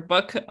a board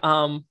book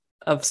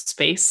of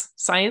space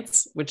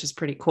science, which is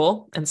pretty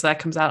cool. And so that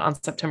comes out on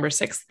September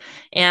 6th.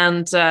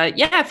 And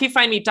if you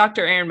find me,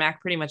 Dr. Aaron Mack,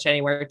 pretty much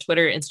anywhere,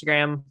 Twitter,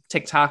 Instagram,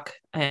 TikTok,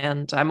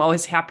 and I'm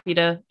always happy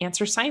to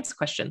answer science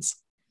questions.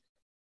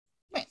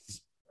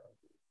 Nice.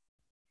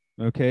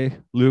 Okay,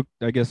 Luke,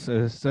 I guess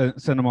send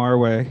them our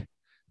way.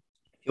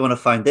 If you want to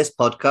find this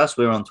podcast,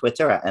 we're on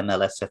Twitter at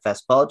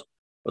MLSFS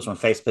Also on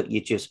Facebook,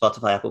 YouTube,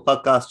 Spotify, Apple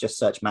Podcasts. Just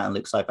search Matt and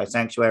Luke Sci-Fi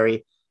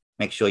Sanctuary.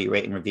 Make sure you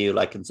rate and review,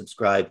 like and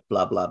subscribe,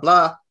 blah, blah,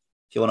 blah.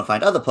 If you want to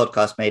find other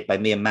podcasts made by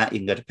me and Matt, you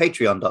can go to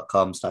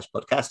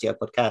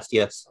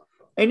patreon.com/podcastio.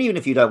 And even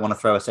if you don't want to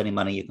throw us any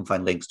money, you can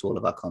find links to all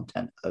of our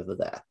content over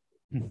there.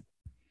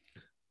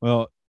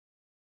 Well,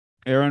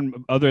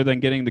 Aaron, other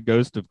than getting the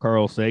ghost of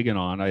Carl Sagan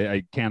on,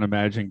 I can't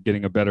imagine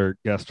getting a better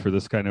guest for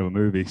this kind of a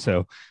movie.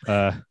 So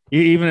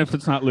even if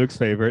it's not Luke's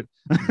favorite.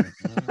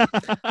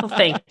 Well,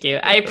 thank you.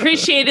 I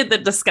appreciated the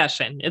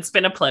discussion. It's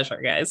been a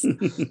pleasure, guys.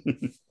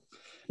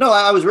 No,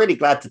 I was really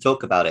glad to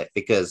talk about it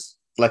because,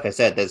 like I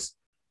said, there's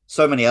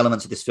so many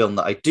elements of this film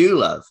that I do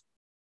love.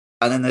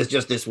 And then there's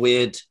just this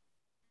weird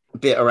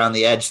bit around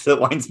the edge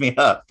that winds me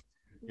up.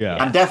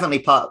 Yeah. And definitely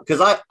because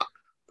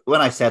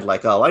when I said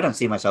I don't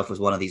see myself as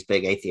one of these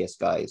big atheist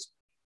guys,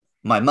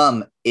 my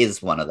mum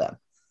is one of them.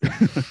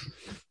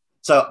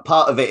 So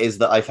part of it is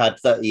that I've had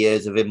 30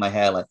 years of in my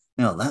hair,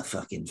 that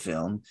fucking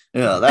film.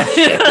 That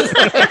shit.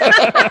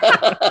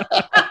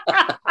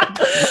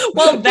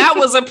 Well, that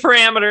was a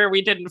parameter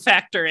we didn't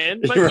factor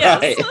in, but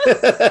right.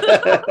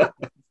 Yes.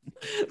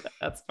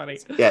 That's funny.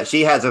 Yeah,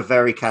 she has a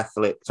very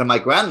Catholic. So my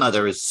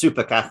grandmother is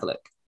super Catholic,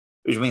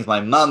 which means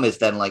my mum is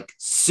then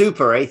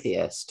super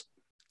atheist.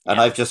 And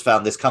I've just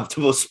found this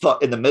comfortable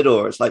spot in the middle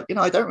where it's I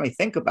don't really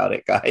think about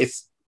it,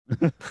 guys.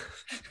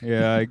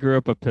 Yeah, I grew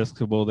up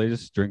Episcopal. They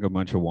just drink a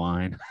bunch of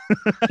wine.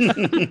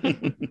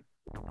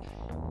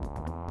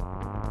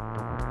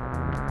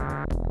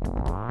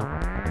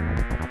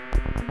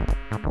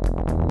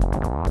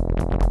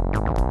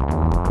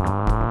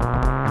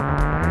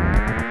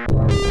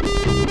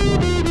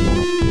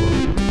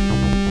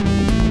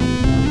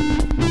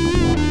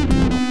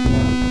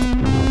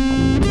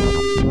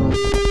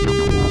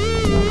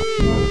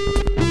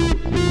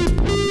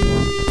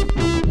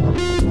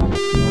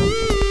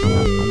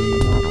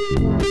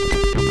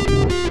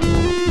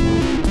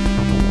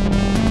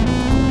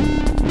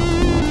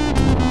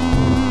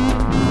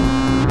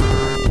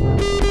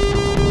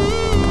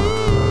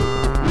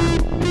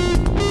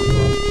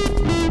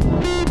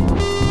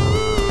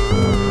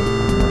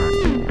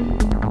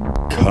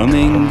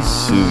 Coming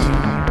soon.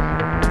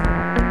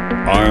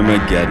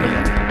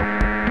 Armageddon.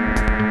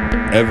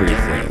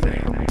 Everything,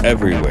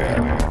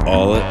 everywhere,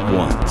 all at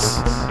once.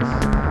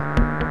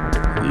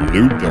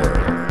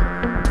 Looper.